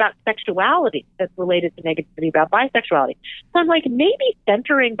negativity about sexuality that's related to negativity about bisexuality. So I'm maybe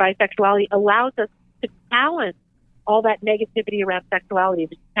centering bisexuality allows us to challenge all that negativity around sexuality,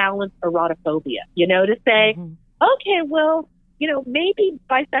 to challenge erotophobia, to say, okay, well, maybe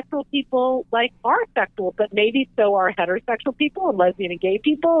bisexual people are sexual, but maybe so are heterosexual people and lesbian and gay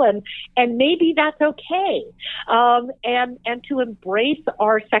people, and maybe that's okay. And to embrace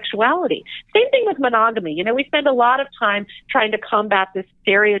our sexuality. Same thing with monogamy. We spend a lot of time trying to combat this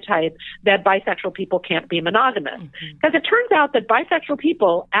stereotype that bisexual people can't be monogamous, because it turns out that bisexual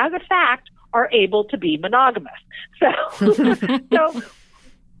people, as a fact, are able to be monogamous.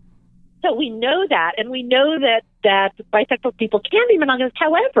 So we know that, and we know that bisexual people can be monogamous.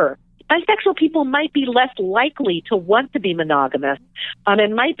 However, bisexual people might be less likely to want to be monogamous,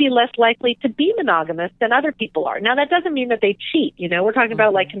 and might be less likely to be monogamous than other people are. Now, that doesn't mean that they cheat. We're talking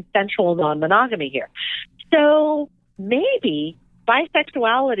about consensual non-monogamy here. So maybe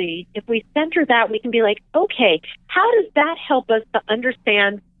bisexuality, if we center that, we can be okay, how does that help us to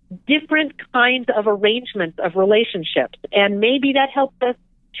understand different kinds of arrangements of relationships? And maybe that helps us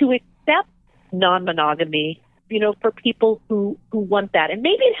to accept non-monogamy for people who want that. And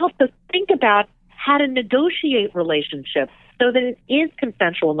maybe it helps us think about how to negotiate relationships so that it is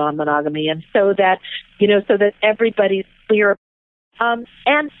consensual non-monogamy, and so that everybody's clear. And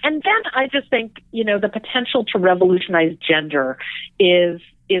then I just think, the potential to revolutionize gender is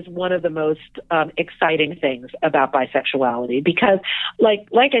one of the most exciting things about bisexuality, because like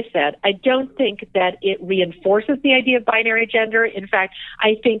I said, I don't think that it reinforces the idea of binary gender. In fact,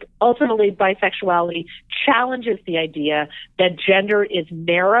 I think ultimately bisexuality challenges the idea that gender is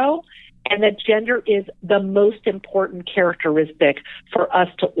narrow and that gender is the most important characteristic for us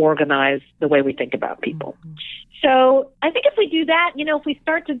to organize the way we think about people. So I think if we do that, if we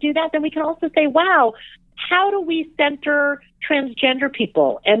start to do that, then we can also say, wow, how do we center transgender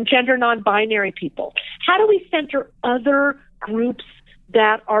people and gender non-binary people? How do we center other groups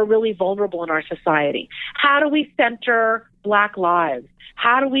that are really vulnerable in our society? How do we center Black lives?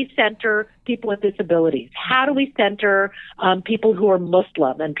 How do we center people with disabilities? How do we center people who are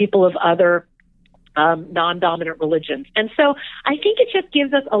Muslim and people of other non-dominant religions? And so I think it just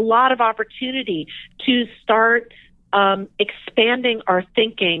gives us a lot of opportunity to start expanding our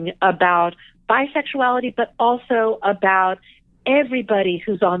thinking about bisexuality, but also about everybody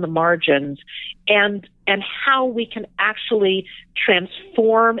who's on the margins and how we can actually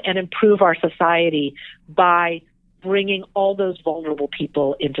transform and improve our society by bringing all those vulnerable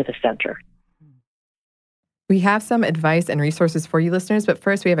people into the center. We have some advice and resources for you listeners, but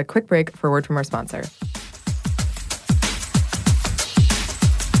first we have a quick break for a word from our sponsor.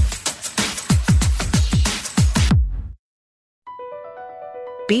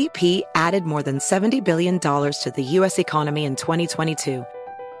 BP added more than $70 billion to the U.S. economy in 2022.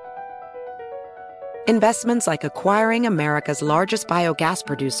 Investments like acquiring America's largest biogas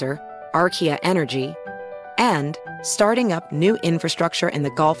producer, Archaea Energy, and starting up new infrastructure in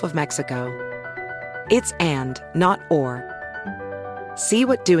the Gulf of Mexico. It's and, not or. See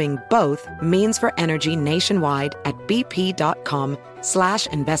what doing both means for energy nationwide at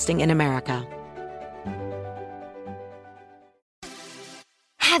bp.com/investing in America.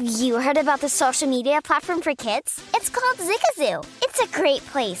 Have you heard about the social media platform for kids? It's called Zigazoo. It's a great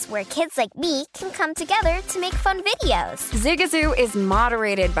place where kids like me can come together to make fun videos. Zigazoo is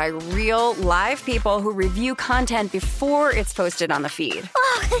moderated by real, live people who review content before it's posted on the feed.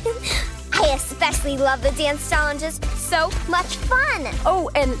 Oh, I especially love the dance challenges. So much fun. Oh,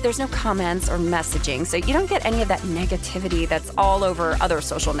 and there's no comments or messaging, so you don't get any of that negativity that's all over other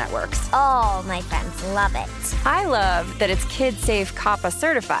social networks. All my friends love it. I love that it's KidSafe COPPA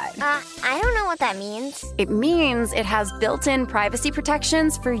certified. I don't know what that means. It means it has built-in privacy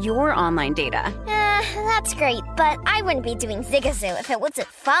protections for your online data. That's great, but I wouldn't be doing Zigazoo if it wasn't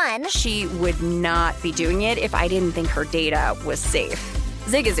fun. She would not be doing it if I didn't think her data was safe.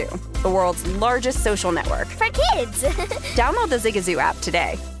 Zigazoo, the world's largest social network. For kids. Download the Zigazoo app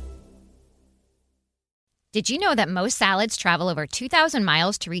today. Did you know that most salads travel over 2,000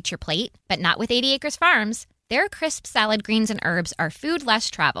 miles to reach your plate? But not with 80 Acres Farms. Their crisp salad greens and herbs are food less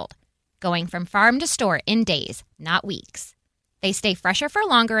traveled, going from farm to store in days, not weeks. They stay fresher for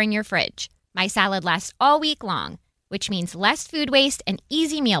longer in your fridge. My salad lasts all week long, which means less food waste and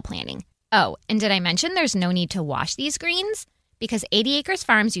easy meal planning. Oh, and did I mention there's no need to wash these greens? Because 80 Acres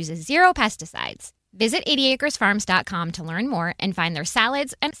Farms uses 0 pesticides. Visit 80acresfarms.com to learn more and find their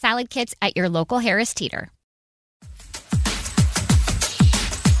salads and salad kits at your local Harris Teeter.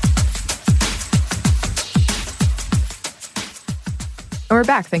 And we're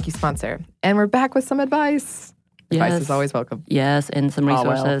back. Thank you, sponsor. And we're back with some advice. Advice Yes. is always welcome. Yes, and some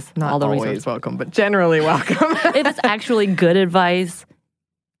resources. Not all the always resources. welcome, but generally welcome. If it's actually good advice,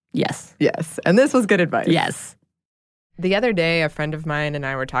 yes. Yes. And this was good advice. Yes. The other day, a friend of mine and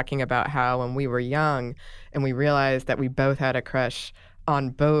I were talking about how when we were young and we realized that we both had a crush on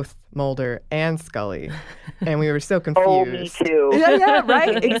both Mulder and Scully. And we were so confused. Oh, me too. Yeah,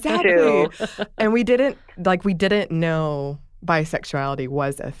 right? Me Exactly. too. And we didn't know bisexuality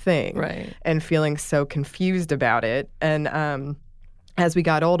was a thing. Right. And feeling so confused about it. And as we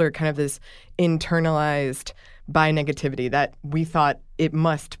got older, kind of this internalized bi-negativity that we thought it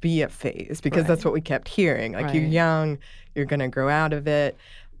must be a phase because that's what we kept hearing. Like, you're young, you're going to grow out of it.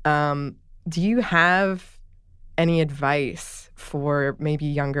 Do you have any advice for maybe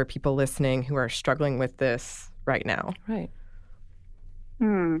younger people listening who are struggling with this right now? Right.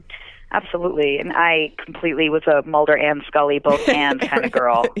 Absolutely. And I completely was a Mulder and Scully, both and kind of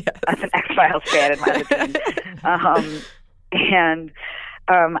girl. As an X-Files fan in my teens.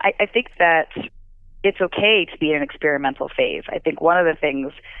 I think that it's okay to be in an experimental phase. I think one of the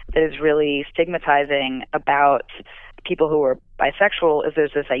things that is really stigmatizing about people who are bisexual is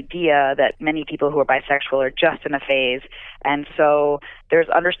there's this idea that many people who are bisexual are just in a phase. And so there's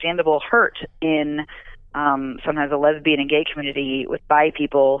understandable hurt in sometimes the lesbian and gay community with bi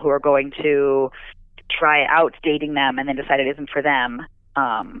people who are going to try out dating them and then decide it isn't for them.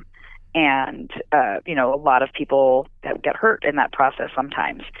 A lot of people that get hurt in that process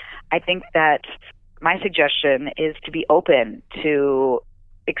sometimes. I think that my suggestion is to be open to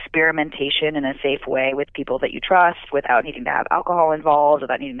experimentation in a safe way with people that you trust without needing to have alcohol involved,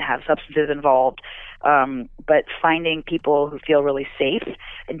 without needing to have substances involved, but finding people who feel really safe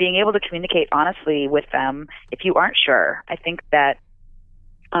and being able to communicate honestly with them if you aren't sure. I think that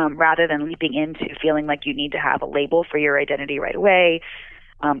rather than leaping into feeling like you need to have a label for your identity right away,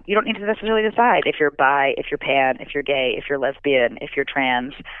 you don't need to necessarily decide if you're bi, if you're pan, if you're gay, if you're lesbian, if you're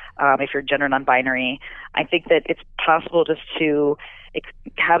trans, if you're gender non-binary. I think that it's possible just to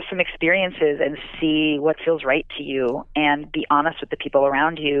have some experiences and see what feels right to you and be honest with the people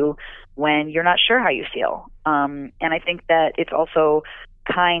around you when you're not sure how you feel. And I think that it's also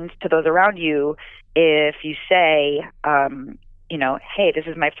kind to those around you if you say, hey, this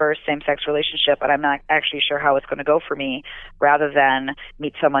is my first same-sex relationship, and I'm not actually sure how it's going to go for me, rather than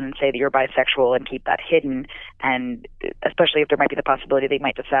meet someone and say that you're bisexual and keep that hidden, and especially if there might be the possibility they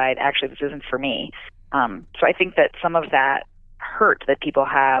might decide, actually, this isn't for me. So I think that some of that hurt that people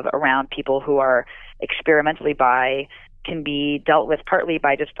have around people who are experimentally bi can be dealt with partly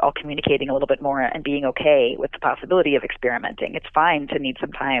by just all communicating a little bit more and being okay with the possibility of experimenting. It's fine to need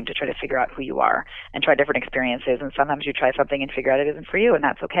some time to try to figure out who you are and try different experiences. And sometimes you try something and figure out it isn't for you, and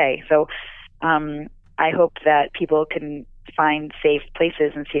that's okay. So I hope that people can find safe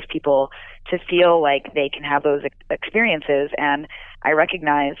places and safe people to feel like they can have those experiences. And I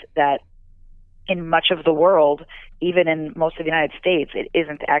recognize that in much of the world, even in most of the United States, it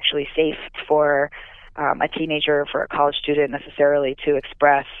isn't actually safe for a teenager, for a college student necessarily to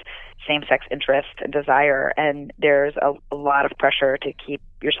express same-sex interest and desire. And there's a lot of pressure to keep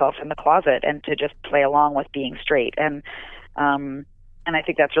yourself in the closet and to just play along with being straight. And I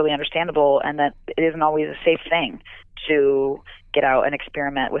think that's really understandable, and that it isn't always a safe thing to get out and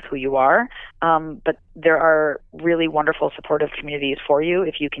experiment with who you are. But there are really wonderful supportive communities for you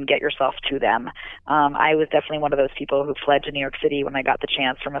if you can get yourself to them. I was definitely one of those people who fled to New York City when I got the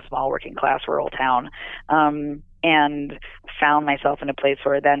chance from a small working class rural town, and found myself in a place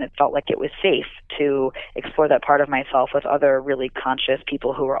where then it felt like it was safe to explore that part of myself with other really conscious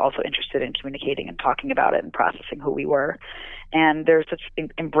people who were also interested in communicating and talking about it and processing who we were. And there's such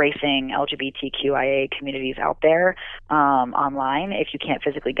embracing LGBTQIA communities out there online. If you can't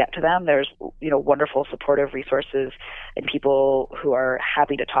physically get to them, there's wonderful supportive resources and people who are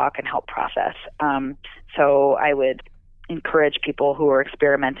happy to talk and help process. So I would encourage people who are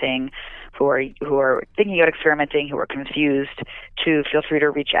experimenting, who are thinking about experimenting, who are confused, to feel free to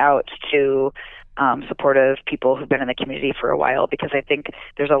reach out to supportive people who've been in the community for a while, because I think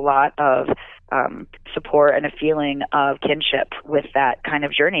there's a lot of support and a feeling of kinship with that kind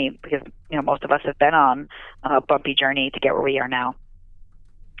of journey, because most of us have been on a bumpy journey to get where we are now.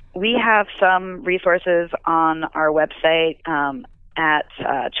 We have some resources on our website at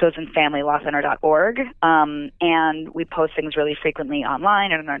chosenfamilylawcenter.org, and we post things really frequently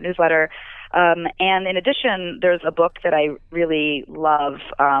online and in our newsletter. And in addition, there's a book that I really love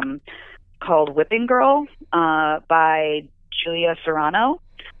called Whipping Girl by Julia Serrano.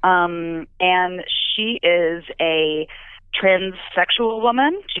 And she is a transsexual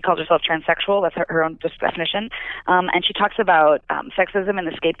woman. She calls herself transsexual. That's her own definition. And she talks about sexism and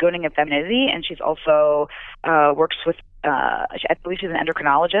the scapegoating of femininity. And she's also works with, I believe she's an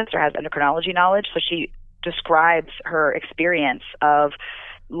endocrinologist or has endocrinology knowledge. So she describes her experience of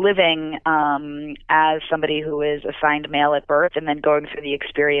living as somebody who is assigned male at birth and then going through the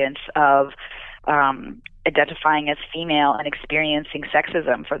experience of identifying as female and experiencing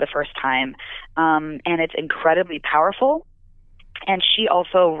sexism for the first time. And it's incredibly powerful. And she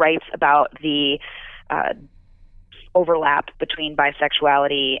also writes about the overlap between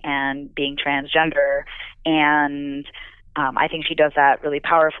bisexuality and being transgender. And I think she does that really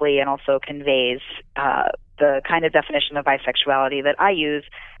powerfully and also conveys the kind of definition of bisexuality that I use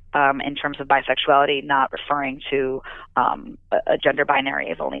in terms of bisexuality, not referring to a gender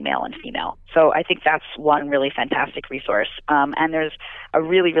binary as only male and female. So I think that's one really fantastic resource. And there's a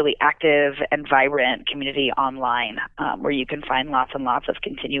really, really active and vibrant community online where you can find lots and lots of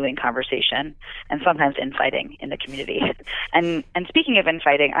continuing conversation and sometimes infighting in the community. And speaking of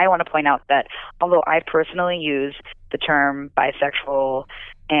infighting, I want to point out that although I personally use the term bisexual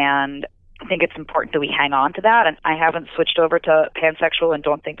and think it's important that we hang on to that. And I haven't switched over to pansexual and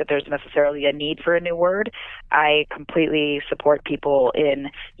don't think that there's necessarily a need for a new word. I completely support people in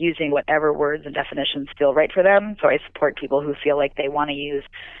using whatever words and definitions feel right for them. So I support people who feel like they want to use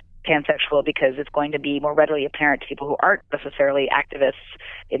pansexual because it's going to be more readily apparent to people who aren't necessarily activists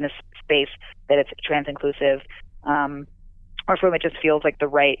in this space that it's trans-inclusive. Or for whom it just feels like the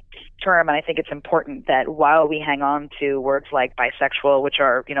right term. And I think it's important that while we hang on to words like bisexual, which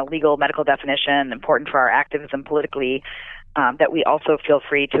are, legal medical definition, important for our activism politically, that we also feel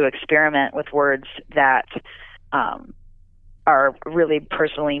free to experiment with words that are really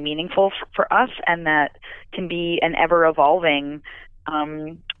personally meaningful for us and that can be an ever-evolving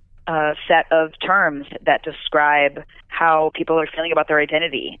set of terms that describe how people are feeling about their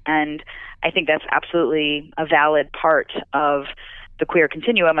identity. And I think that's absolutely a valid part of the queer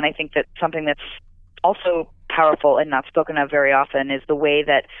continuum. And I think that something that's also powerful and not spoken of very often is the way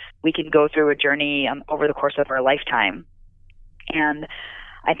that we can go through a journey over the course of our lifetime. And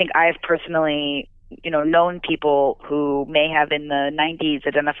I think I've personally, known people who may have in the 90s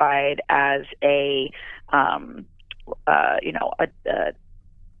identified as a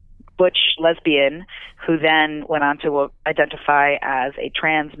butch lesbian who then went on to identify as a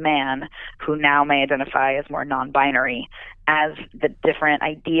trans man who now may identify as more non-binary as the different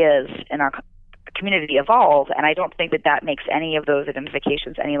ideas in our community evolve. And I don't think that makes any of those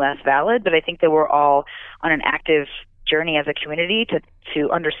identifications any less valid, but I think that we're all on an active journey as a community to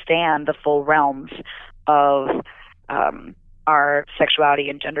understand the full realms of our sexuality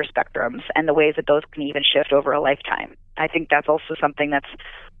and gender spectrums and the ways that those can even shift over a lifetime. I think that's also something that's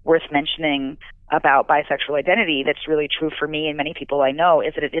worth mentioning about bisexual identity that's really true for me and many people I know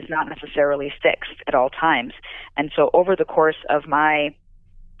is that it is not necessarily fixed at all times. And so over the course of my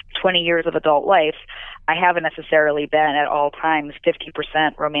 20 years of adult life, I haven't necessarily been at all times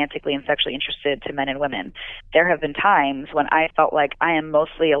 50% romantically and sexually interested to men and women. There have been times when I felt like I am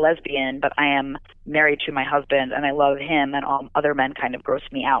mostly a lesbian, but I am married to my husband and I love him and all other men kind of gross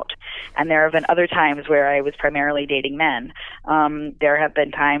me out. And there have been other times where I was primarily dating men. There have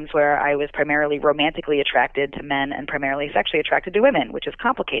been times where I was primarily romantically attracted to men and primarily sexually attracted to women, which is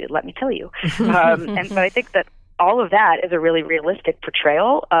complicated, let me tell you. And so I think that all of that is a really realistic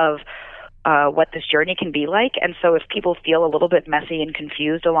portrayal of what this journey can be like. And so if people feel a little bit messy and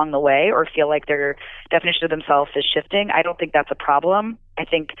confused along the way or feel like their definition of themselves is shifting, I don't think that's a problem. I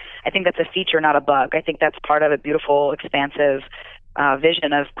think that's a feature, not a bug. I think that's part of a beautiful, expansive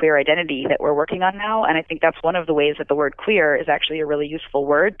vision of queer identity that we're working on now. And I think that's one of the ways that the word queer is actually a really useful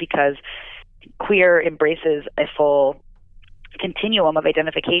word because queer embraces a full continuum of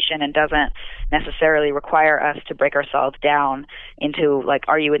identification and doesn't necessarily require us to break ourselves down into like,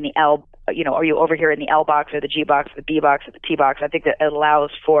 are you in the L, are you over here in the L box or the G box, the B box or the T box? I think that it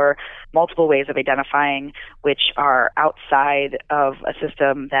allows for multiple ways of identifying which are outside of a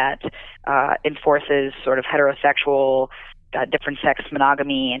system that enforces sort of heterosexual different sex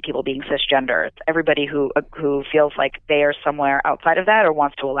monogamy and people being cisgender. It's everybody who feels like they are somewhere outside of that or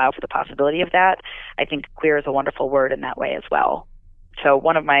wants to allow for the possibility of that. I think queer is a wonderful word in that way as well. So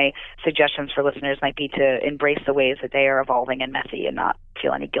one of my suggestions for listeners might be to embrace the ways that they are evolving and messy and not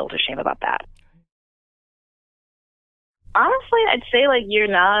feel any guilt or shame about that. Honestly, I'd say you're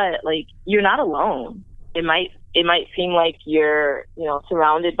not alone. It might seem like you're,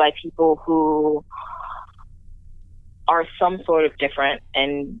 surrounded by people who are some sort of different,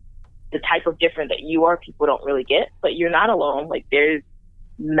 and the type of different that you are, people don't really get, but you're not alone. There's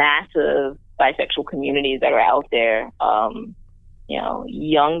massive bisexual communities that are out there.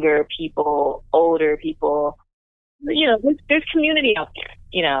 Younger people, older people, there's community out there,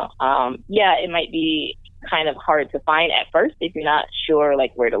 it might be kind of hard to find at first if you're not sure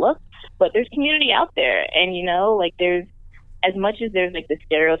where to look, but there's community out there. And, there's, as much as there's the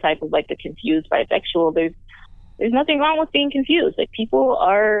stereotype of the confused bisexual, there's nothing wrong with being confused.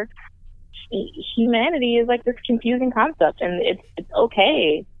 Humanity is this confusing concept, and it's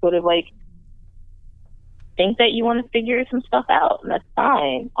okay. Sort of think that you want to figure some stuff out, and that's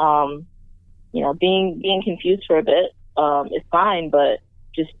fine. Being confused for a bit is fine, but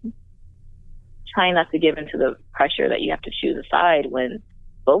just trying not to give into the pressure that you have to choose a side when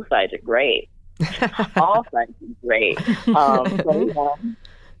both sides are great. All sides are great.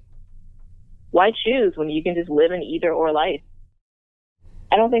 Why choose when you can just live in either or life?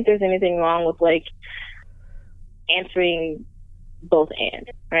 I don't think there's anything wrong with answering both and,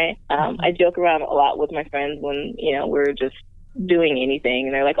 right? I joke around a lot with my friends when, we're just doing anything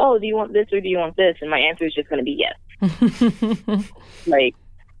and they're like, oh, do you want this or do you want this? And my answer is just going to be yes.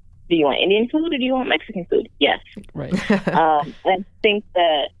 Do you want Indian food or do you want Mexican food? Yes. Right. And I think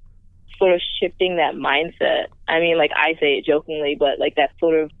that sort of shifting that mindset. I mean, like, I say it jokingly, but like that's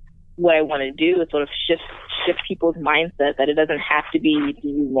sort of what I want to do, is sort of shift people's mindset, that it doesn't have to be, do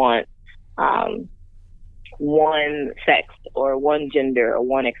you want one sex or one gender or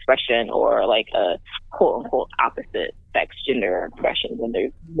one expression, or like a quote unquote opposite sex, gender, or expression, when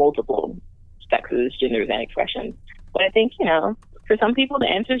there's multiple sexes, genders, and expressions. But I think, you know, for some people the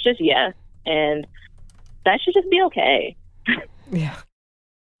answer is just yes, and that should just be okay. Yeah.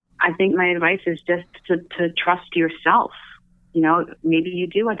 I think my advice is just to trust yourself. You know, maybe you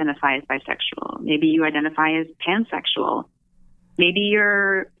do identify as bisexual. Maybe you identify as pansexual. Maybe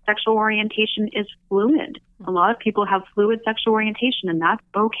your sexual orientation is fluid. A lot of people have fluid sexual orientation, and that's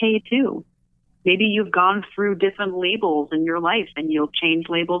okay too. Maybe you've gone through different labels in your life, and you'll change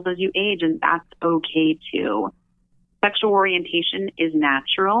labels as you age, and that's okay too. Sexual orientation is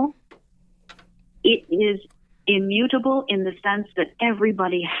natural. It is immutable in the sense that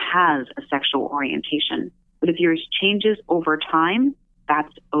everybody has a sexual orientation. But if yours changes over time,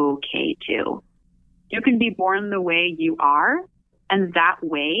 that's okay too. You can be born the way you are, and that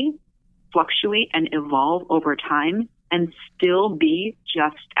way fluctuate and evolve over time and still be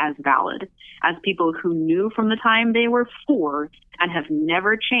just as valid as people who knew from the time they were 4 and have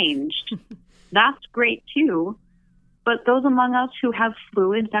never changed. That's great too. But those among us who have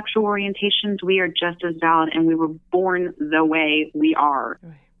fluid sexual orientations, we are just as valid, and we were born the way we are.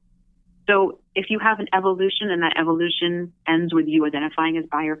 Right. So if you have an evolution and that evolution ends with you identifying as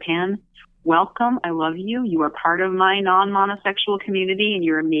bi or pan, welcome. I love you. You are part of my non-monosexual community, and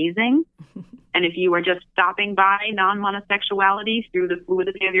you're amazing. And if you are just stopping by non-monosexuality through the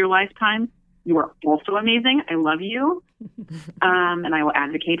fluidity of your lifetime, you are also amazing. I love you. And I will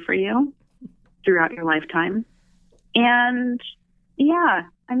advocate for you throughout your lifetime. And yeah,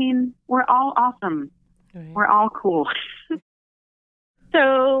 I mean, we're all awesome. Right. We're all cool.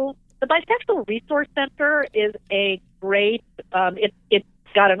 So the Bisexual Resource Center is a great, it's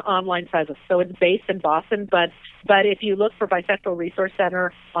got an online presence. So it's based in Boston, but if you look for Bisexual Resource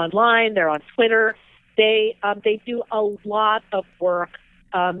Center online, they're on Twitter. They do a lot of work.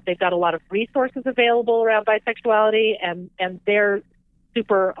 They've got a lot of resources available around bisexuality, and they're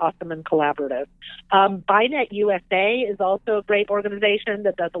super awesome and collaborative. BiNet USA is also a great organization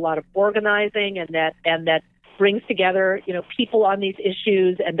that does a lot of organizing and that brings together, you know, people on these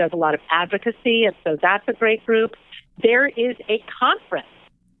issues and does a lot of advocacy. And so that's a great group. There is a conference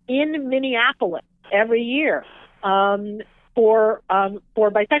in Minneapolis every year for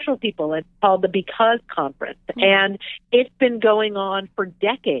bisexual people. It's called the Because Conference, and it's been going on for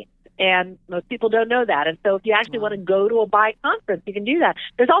decades. And most people don't know that. And so if you actually want to go to a bi conference, you can do that.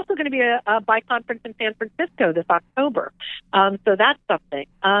 There's also going to be a bi conference in San Francisco this October. So that's something.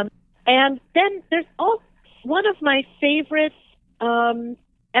 And then there's also one of my favorite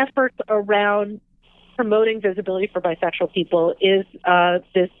efforts around promoting visibility for bisexual people is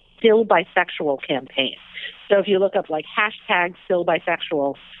this Still Bisexual campaign. So if you look up like hashtag Still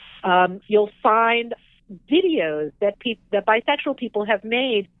Bisexual, you'll find videos that bisexual people have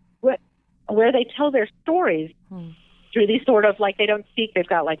made where they tell their stories through these sort of, like, they don't speak, they've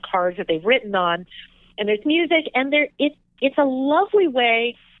got like cards that they've written on, and there's music, and it's a lovely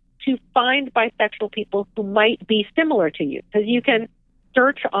way to find bisexual people who might be similar to you, because you can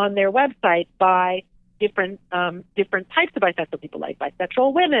search on their website by different types of bisexual people, like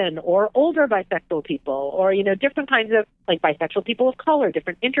bisexual women or older bisexual people, or, you know, different kinds of, like, bisexual people of color,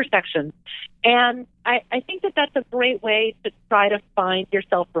 different intersections. And I think that that's a great way to try to find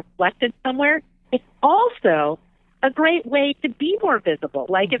yourself reflected somewhere. It's also a great way to be more visible.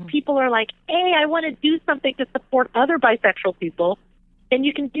 Like, if people are like, hey, I want to do something to support other bisexual people, then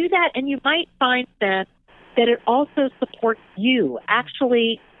you can do that, and you might find that it also supports you.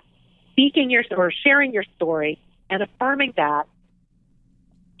 Actually speaking or sharing your story and affirming that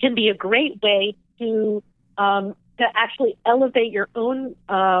can be a great way to actually elevate your own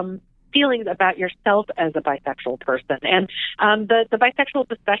feelings about yourself as a bisexual person. And the bisexual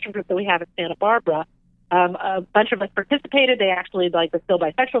discussion group that we have at Santa Barbara, a bunch of us participated. They actually, like, the Still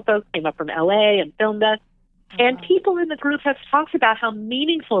Bisexual folks came up from LA and filmed us. And people in the group have talked about how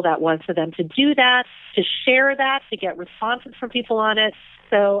meaningful that was for them to do that, to share that, to get responses from people on it.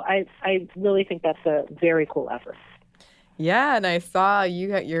 So I really think that's a very cool effort. Yeah, and I saw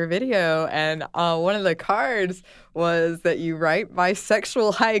your video, and one of the cards was that you write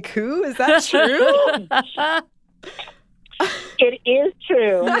bisexual haiku. Is that true? It is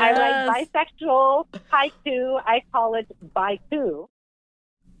true. Yes. I write bisexual haiku. I call it baiku.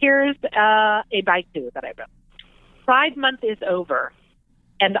 Here's a baiku that I wrote. Pride Month is over,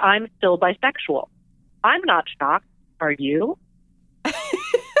 and I'm still bisexual. I'm not shocked. Are you?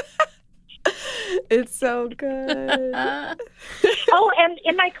 It's so good. Oh, and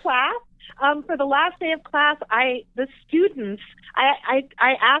in my class, for the last day of class, the students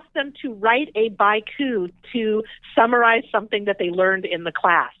asked them to write a baiku to summarize something that they learned in the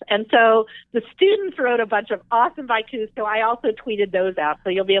class. And so the students wrote a bunch of awesome baikus, so I also tweeted those out. So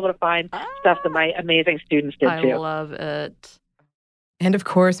you'll be able to find stuff that my amazing students did too. I love it. And of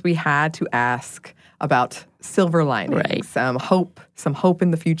course, we had to ask about silver linings, Right. some hope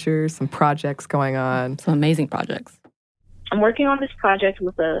in the future, some projects going on. Some amazing projects. I'm working on this project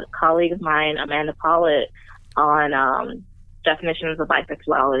with a colleague of mine, Amanda Pollitt, on definitions of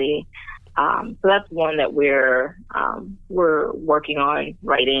bisexuality. So that's one that we're working on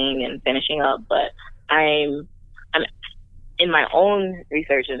writing and finishing up. But I'm in my own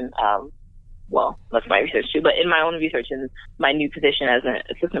research and that's my research too. But in my own research and my new position as an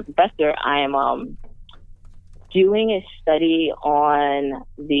assistant professor, I am doing a study on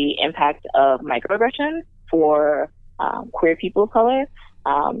the impact of microaggressions for queer people of color.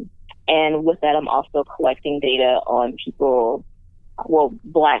 And with that, I'm also collecting data on people,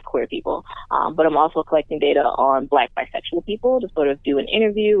 Black queer people, but I'm also collecting data on Black bisexual people to sort of do an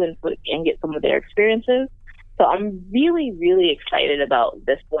interview and get some of their experiences. So I'm really, really excited about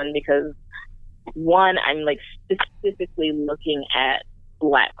this one because, one, I'm like specifically looking at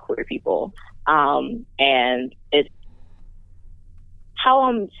Black queer people, and it's how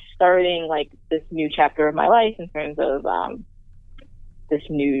I'm starting like this new chapter of my life in terms of this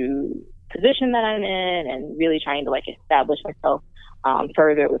new position that I'm in and really trying to like establish myself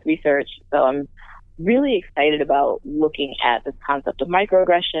further with research. So I'm really excited about looking at this concept of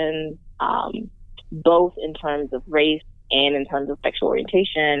microaggressions, both in terms of race and in terms of sexual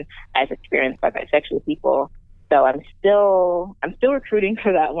orientation as experienced by bisexual people. So I'm still recruiting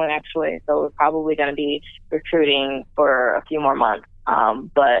for that one actually. So we're probably going to be recruiting for a few more months.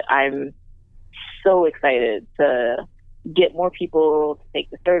 But I'm so excited to get more people to take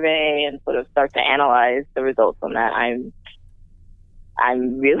the survey and sort of start to analyze the results on that. I'm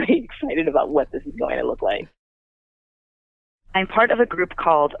really excited about what this is going to look like. I'm part of a group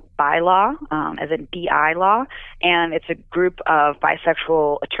called BILAW, as in BI Law, and it's a group of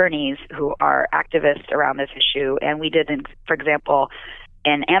bisexual attorneys who are activists around this issue. And we did, for example,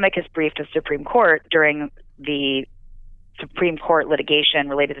 an amicus brief to Supreme Court during the Supreme Court litigation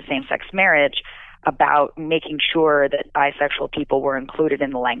related to same-sex marriage about making sure that bisexual people were included in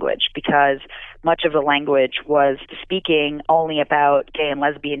the language, because much of the language was speaking only about gay and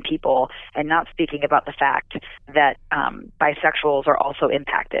lesbian people and not speaking about the fact that bisexuals are also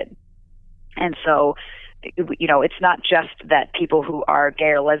impacted. And so, it's not just that people who are gay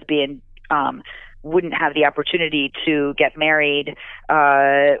or lesbian wouldn't have the opportunity to get married.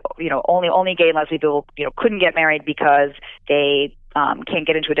 Only gay and lesbian people, couldn't get married because they can't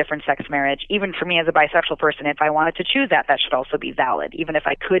get into a different sex marriage. Even for me as a bisexual person, if I wanted to choose that should also be valid. Even if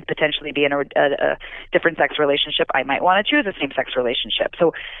I could potentially be in a different sex relationship, I might want to choose a same-sex relationship.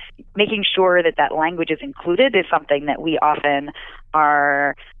 So making sure that language is included is something that we often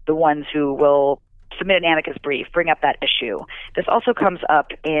are the ones who will submit an amicus brief, bring up that issue. This also comes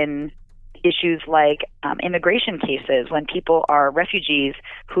up in issues like immigration cases, when people are refugees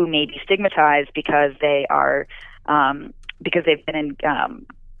who may be stigmatized because they are because they've been in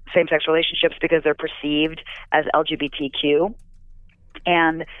same-sex relationships because they're perceived as LGBTQ.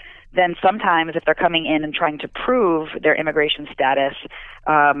 And then sometimes if they're coming in and trying to prove their immigration status,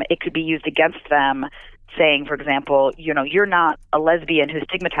 it could be used against them, saying, for example, you're not a lesbian who's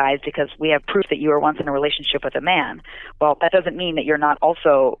stigmatized because we have proof that you were once in a relationship with a man. Well, that doesn't mean that you're not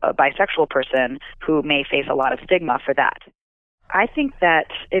also a bisexual person who may face a lot of stigma for that. I think that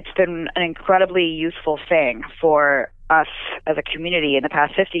it's been an incredibly useful thing for us as a community in the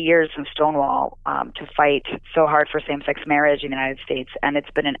past 50 years since Stonewall to fight so hard for same-sex marriage in the United States, and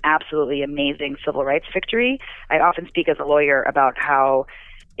it's been an absolutely amazing civil rights victory. I often speak as a lawyer about how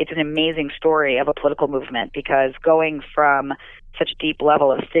it's an amazing story of a political movement, because going from such a deep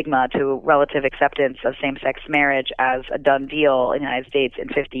level of stigma to relative acceptance of same-sex marriage as a done deal in the United States in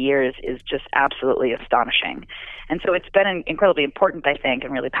 50 years is just absolutely astonishing. And so it's been incredibly important, I think,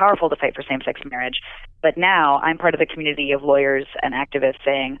 and really powerful to fight for same-sex marriage. But now I'm part of the community of lawyers and activists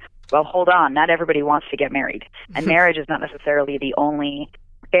saying, well, hold on, not everybody wants to get married. And marriage is not necessarily the only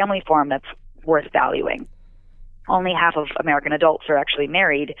family form that's worth valuing. Only half of American adults are actually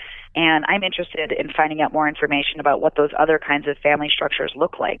married, and I'm interested in finding out more information about what those other kinds of family structures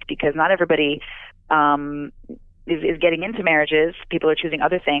look like, because not everybody is getting into marriages. People are choosing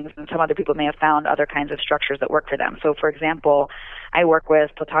other things, and some other people may have found other kinds of structures that work for them. So, for example, I work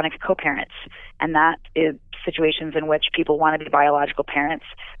with platonic co-parents, and that is situations in which people want to be biological parents,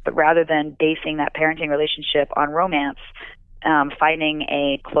 but rather than basing that parenting relationship on romance, finding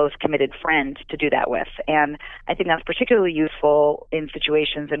a close, committed friend to do that with. And I think that's particularly useful in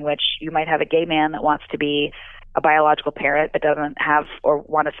situations in which you might have a gay man that wants to be a biological parent but doesn't have or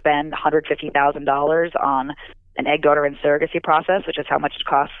want to spend $150,000 on an egg donor and surrogacy process, which is how much it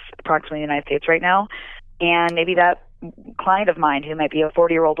costs approximately in the United States right now. And maybe that client of mine who might be a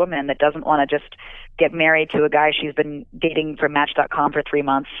 40-year-old woman that doesn't want to just get married to a guy she's been dating from Match.com for 3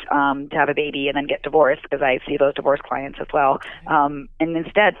 months to have a baby and then get divorced, because I see those divorce clients as well. And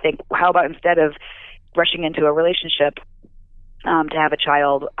instead think, how about instead of rushing into a relationship to have a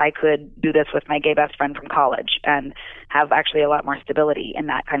child, I could do this with my gay best friend from college and have actually a lot more stability in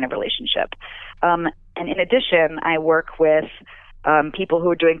that kind of relationship. And in addition, I work with people who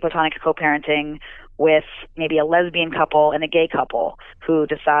are doing platonic co-parenting with maybe a lesbian couple and a gay couple who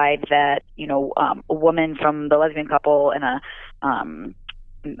decide that, a woman from the lesbian couple and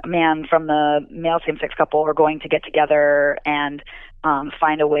a man from the male same-sex couple are going to get together and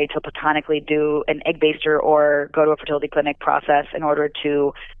find a way to platonically do an egg baster or go to a fertility clinic process in order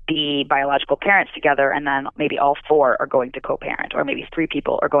to be biological parents together, and then maybe all four are going to co-parent, or maybe 3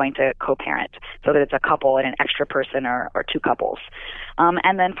 people are going to co-parent, so that it's a couple and an extra person or 2 couples.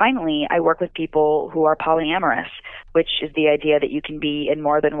 And then finally, I work with people who are polyamorous, which is the idea that you can be in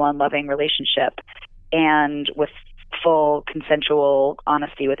more than one loving relationship and with full consensual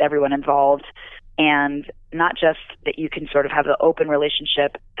honesty with everyone involved, and not just that you can sort of have the open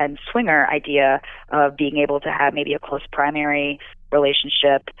relationship and swinger idea of being able to have maybe a close primary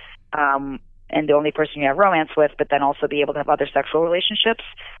relationship and the only person you have romance with, but then also be able to have other sexual relationships.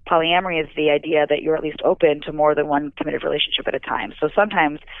 Polyamory is the idea that you're at least open to more than one committed relationship at a time. So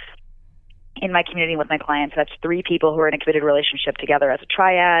sometimes in my community with my clients, that's 3 people who are in a committed relationship together as a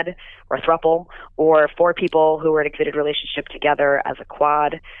triad or a throuple, or 4 people who are in a committed relationship together as a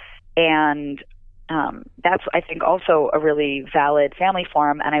quad. And that's, I think, also a really valid family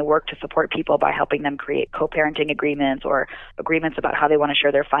form, and I work to support people by helping them create co-parenting agreements or agreements about how they want to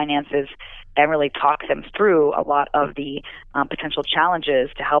share their finances, and really talk them through a lot of the potential challenges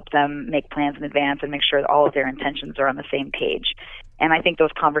to help them make plans in advance and make sure that all of their intentions are on the same page. And I think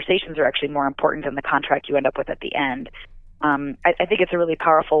those conversations are actually more important than the contract you end up with at the end. I think it's a really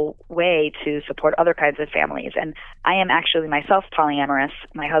powerful way to support other kinds of families. And I am actually myself polyamorous.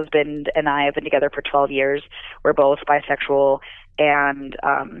 My husband and I have been together for 12 years. We're both bisexual, and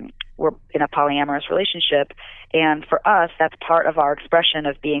we're in a polyamorous relationship. And for us, that's part of our expression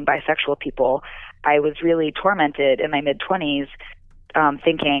of being bisexual people. I was really tormented in my mid-20s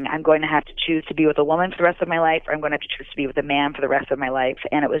thinking I'm going to have to choose to be with a woman for the rest of my life, or I'm going to have to choose to be with a man for the rest of my life.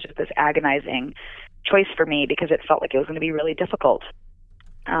 And it was just this agonizing choice for me because it felt like it was going to be really difficult.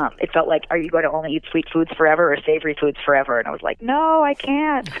 It felt like, are you going to only eat sweet foods forever or savory foods forever? And I was like, no, I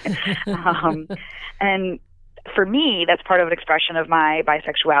can't. And for me, that's part of an expression of my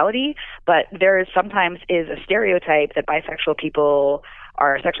bisexuality, but there sometimes is a stereotype that bisexual people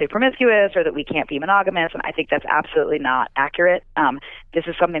are sexually promiscuous or that we can't be monogamous, and I think that's absolutely not accurate. This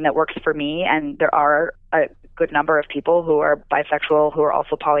is something that works for me, and there are a good number of people who are bisexual who are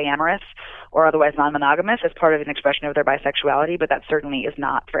also polyamorous or otherwise non-monogamous as part of an expression of their bisexuality, but that certainly is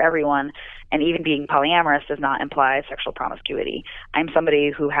not for everyone, and even being polyamorous does not imply sexual promiscuity. I'm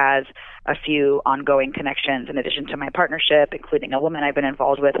somebody who has a few ongoing connections in addition to my partnership, including a woman I've been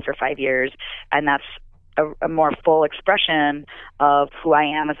involved with for 5 years, and that's a more full expression of who I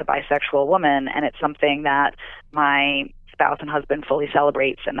am as a bisexual woman, and it's something that my spouse and husband fully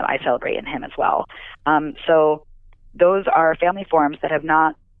celebrates and that I celebrate in him as well. So those are family forms that have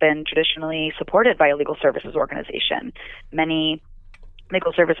not been traditionally supported by a legal services organization. Many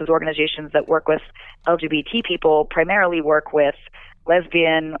legal services organizations that work with LGBT people primarily work with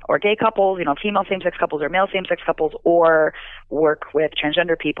lesbian or gay couples, female same-sex couples or male same-sex couples, or work with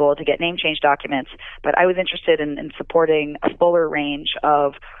transgender people to get name change documents. But I was interested in supporting a fuller range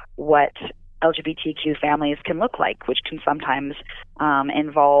of what LGBTQ families can look like, which can sometimes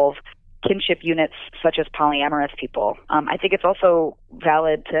involve kinship units such as polyamorous people. I think it's also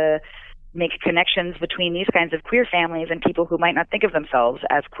valid to make connections between these kinds of queer families and people who might not think of themselves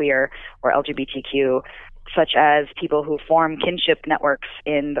as queer or LGBTQ, such as people who form kinship networks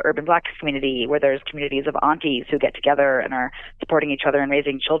in the urban Black community, where there's communities of aunties who get together and are supporting each other and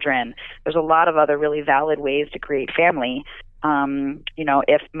raising children. There's a lot of other really valid ways to create family.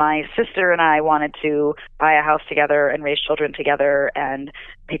 If my sister and I wanted to buy a house together and raise children together and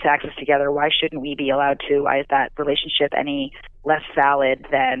pay taxes together, why shouldn't we be allowed to? Why is that relationship any less valid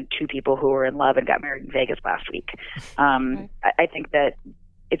than two people who were in love and got married in Vegas last week? I think that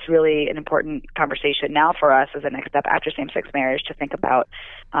it's really an important conversation now for us as a next step after same-sex marriage to think about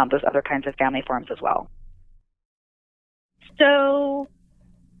those other kinds of family forms as well. So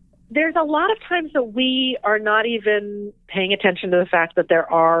there's a lot of times that we are not even paying attention to the fact that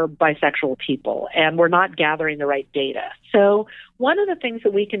there are bisexual people and we're not gathering the right data. So one of the things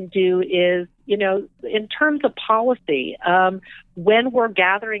that we can do is, in terms of policy, when we're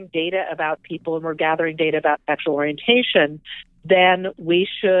gathering data about people and we're gathering data about sexual orientation, then we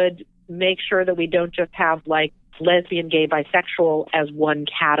should make sure that we don't just have like lesbian, gay, bisexual as one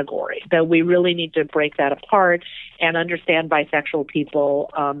category, that we really need to break that apart and understand bisexual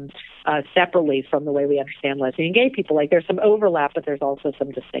people separately from the way we understand lesbian and gay people. Like there's some overlap, but there's also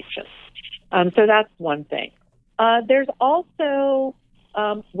some distinctions. So that's one thing. There's also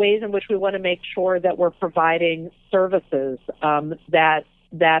ways in which we want to make sure that we're providing services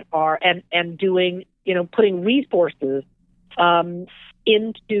that are and doing, putting resources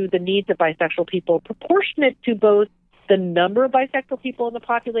into the needs of bisexual people proportionate to both the number of bisexual people in the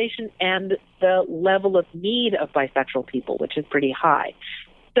population and the level of need of bisexual people, which is pretty high.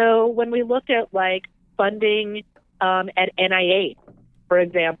 So when we look at like funding at NIH, for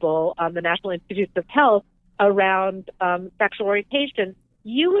example, the National Institutes of Health around sexual orientation,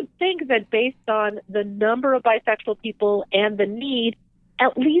 you would think that based on the number of bisexual people and the need,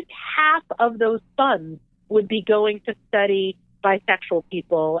 at least half of those funds would be going to study bisexual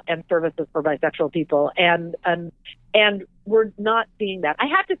people and services for bisexual people, and we're not seeing that. I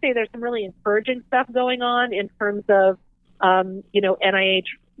have to say there's some really encouraging stuff going on in terms of NIH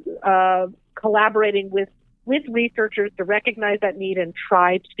collaborating with researchers to recognize that need and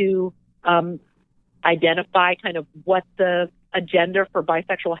try to identify kind of what the agenda for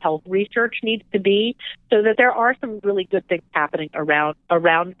bisexual health research needs to be, so that there are some really good things happening around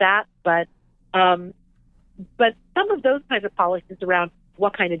that, but some of those kinds of policies around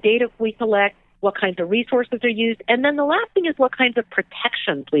what kind of data we collect, what kinds of resources are used, and then the last thing is what kinds of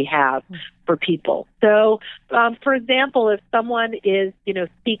protections we have for people. So, for example, if someone is,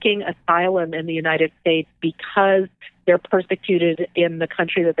 seeking asylum in the United States because they're persecuted in the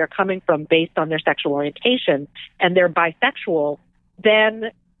country that they're coming from based on their sexual orientation and they're bisexual,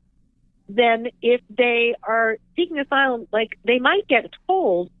 then if they are seeking asylum, like they might get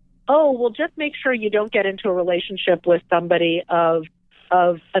told, oh, well, just make sure you don't get into a relationship with somebody of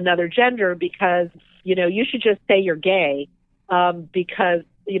another gender because, you should just say you're gay because,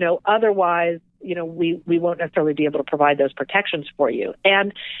 otherwise, we won't necessarily be able to provide those protections for you.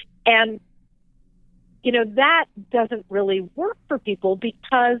 And that doesn't really work for people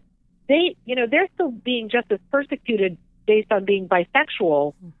because they're still being just as persecuted based on being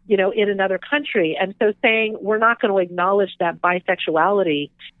bisexual, in another country. And so saying we're not going to acknowledge that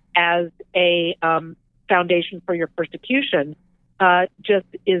bisexuality as a foundation for your persecution just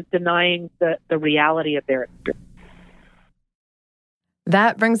is denying the reality of their experience.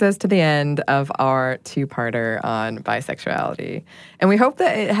 That brings us to the end of our two-parter on bisexuality. And we hope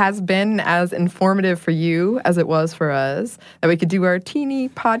that it has been as informative for you as it was for us, that we could do our teeny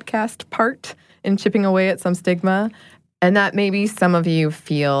podcast part in chipping away at some stigma, and that maybe some of you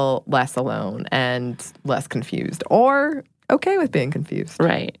feel less alone and less confused or okay with being confused.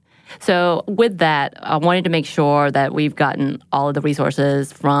 Right. So with that, I wanted to make sure that we've gotten all of the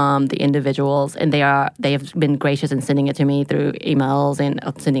resources from the individuals, and they have been gracious in sending it to me through emails and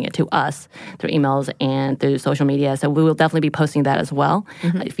sending it to us through emails and through social media. So we will definitely be posting that as well.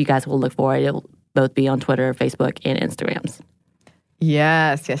 If you guys will look for it, it'll both be on Twitter, Facebook, and Instagrams.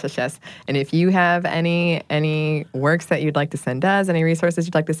 Yes. And if you have any works that you'd like to send us, any resources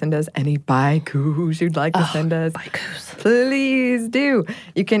you'd like to send us, any baikus you'd like to send us, baikus, please do.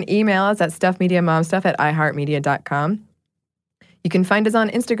 You can email us at stuffmediamomstuff@iheartmedia.com. You can find us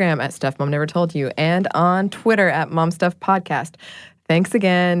on Instagram at Stuff Mom Never Told You and on Twitter at MomStuffPodcast. Thanks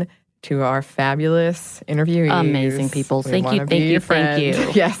again to our fabulous interviewees. Amazing people. Thank you.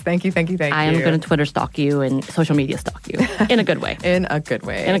 Yes, thank you. I am going to Twitter stalk you and social media stalk you in a good way. In a good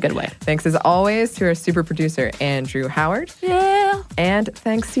way. Thanks as always to our super producer, Andrew Howard. Yeah. And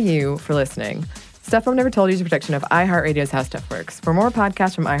thanks to you for listening. Stuff Mom Never Told You is a production of iHeartRadio's How Stuff Works. For more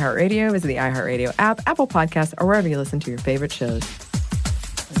podcasts from iHeartRadio, visit the iHeartRadio app, Apple Podcasts, or wherever you listen to your favorite shows.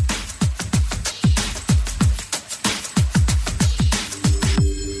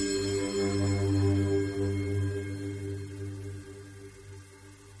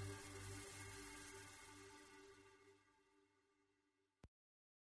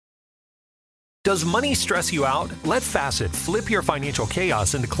 Does money stress you out? Let Facet flip your financial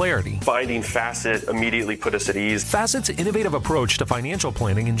chaos into clarity. Finding Facet immediately put us at ease. Facet's innovative approach to financial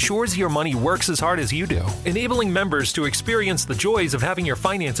planning ensures your money works as hard as you do, enabling members to experience the joys of having your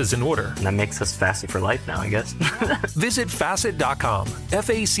finances in order. And that makes us Facet for life now, I guess. Visit Facet.com,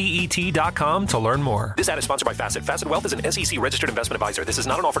 FACET.com to learn more. This ad is sponsored by Facet. Facet Wealth is an SEC registered investment advisor. This is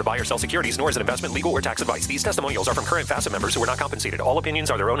not an offer to buy or sell securities, nor is it investment, legal, or tax advice. These testimonials are from current Facet members who are not compensated. All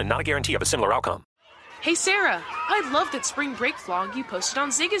opinions are their own and not a guarantee of a similar outcome. Hey Sarah, I love that spring break vlog you posted on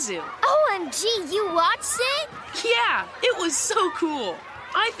Zigazoo. OMG, you watched it? Yeah, it was so cool.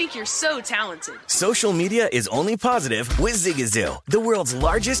 I think you're so talented. Social media is only positive with Zigazoo, the world's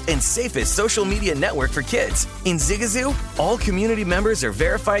largest and safest social media network for kids. In Zigazoo, all community members are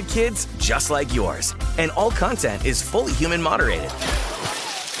verified kids just like yours, and all content is fully human moderated.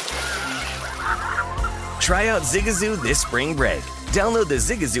 Try out Zigazoo this spring break. Download the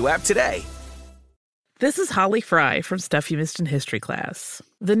Zigazoo app today. This is Holly Fry from Stuff You Missed in History class.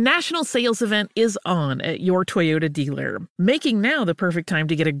 The national sales event is on at your Toyota dealer, making now the perfect time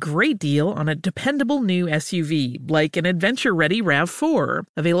to get a great deal on a dependable new SUV, like an adventure-ready RAV4.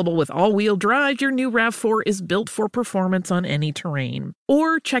 Available with all-wheel drive, your new RAV4 is built for performance on any terrain.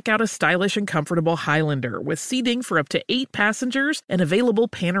 Or check out a stylish and comfortable Highlander with seating for up to 8 passengers and available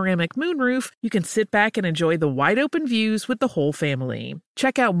panoramic moonroof. You can sit back and enjoy the wide-open views with the whole family.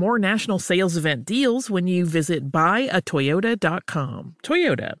 Check out more national sales event deals when you visit buyatoyota.com.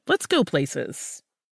 Toyota, let's go places.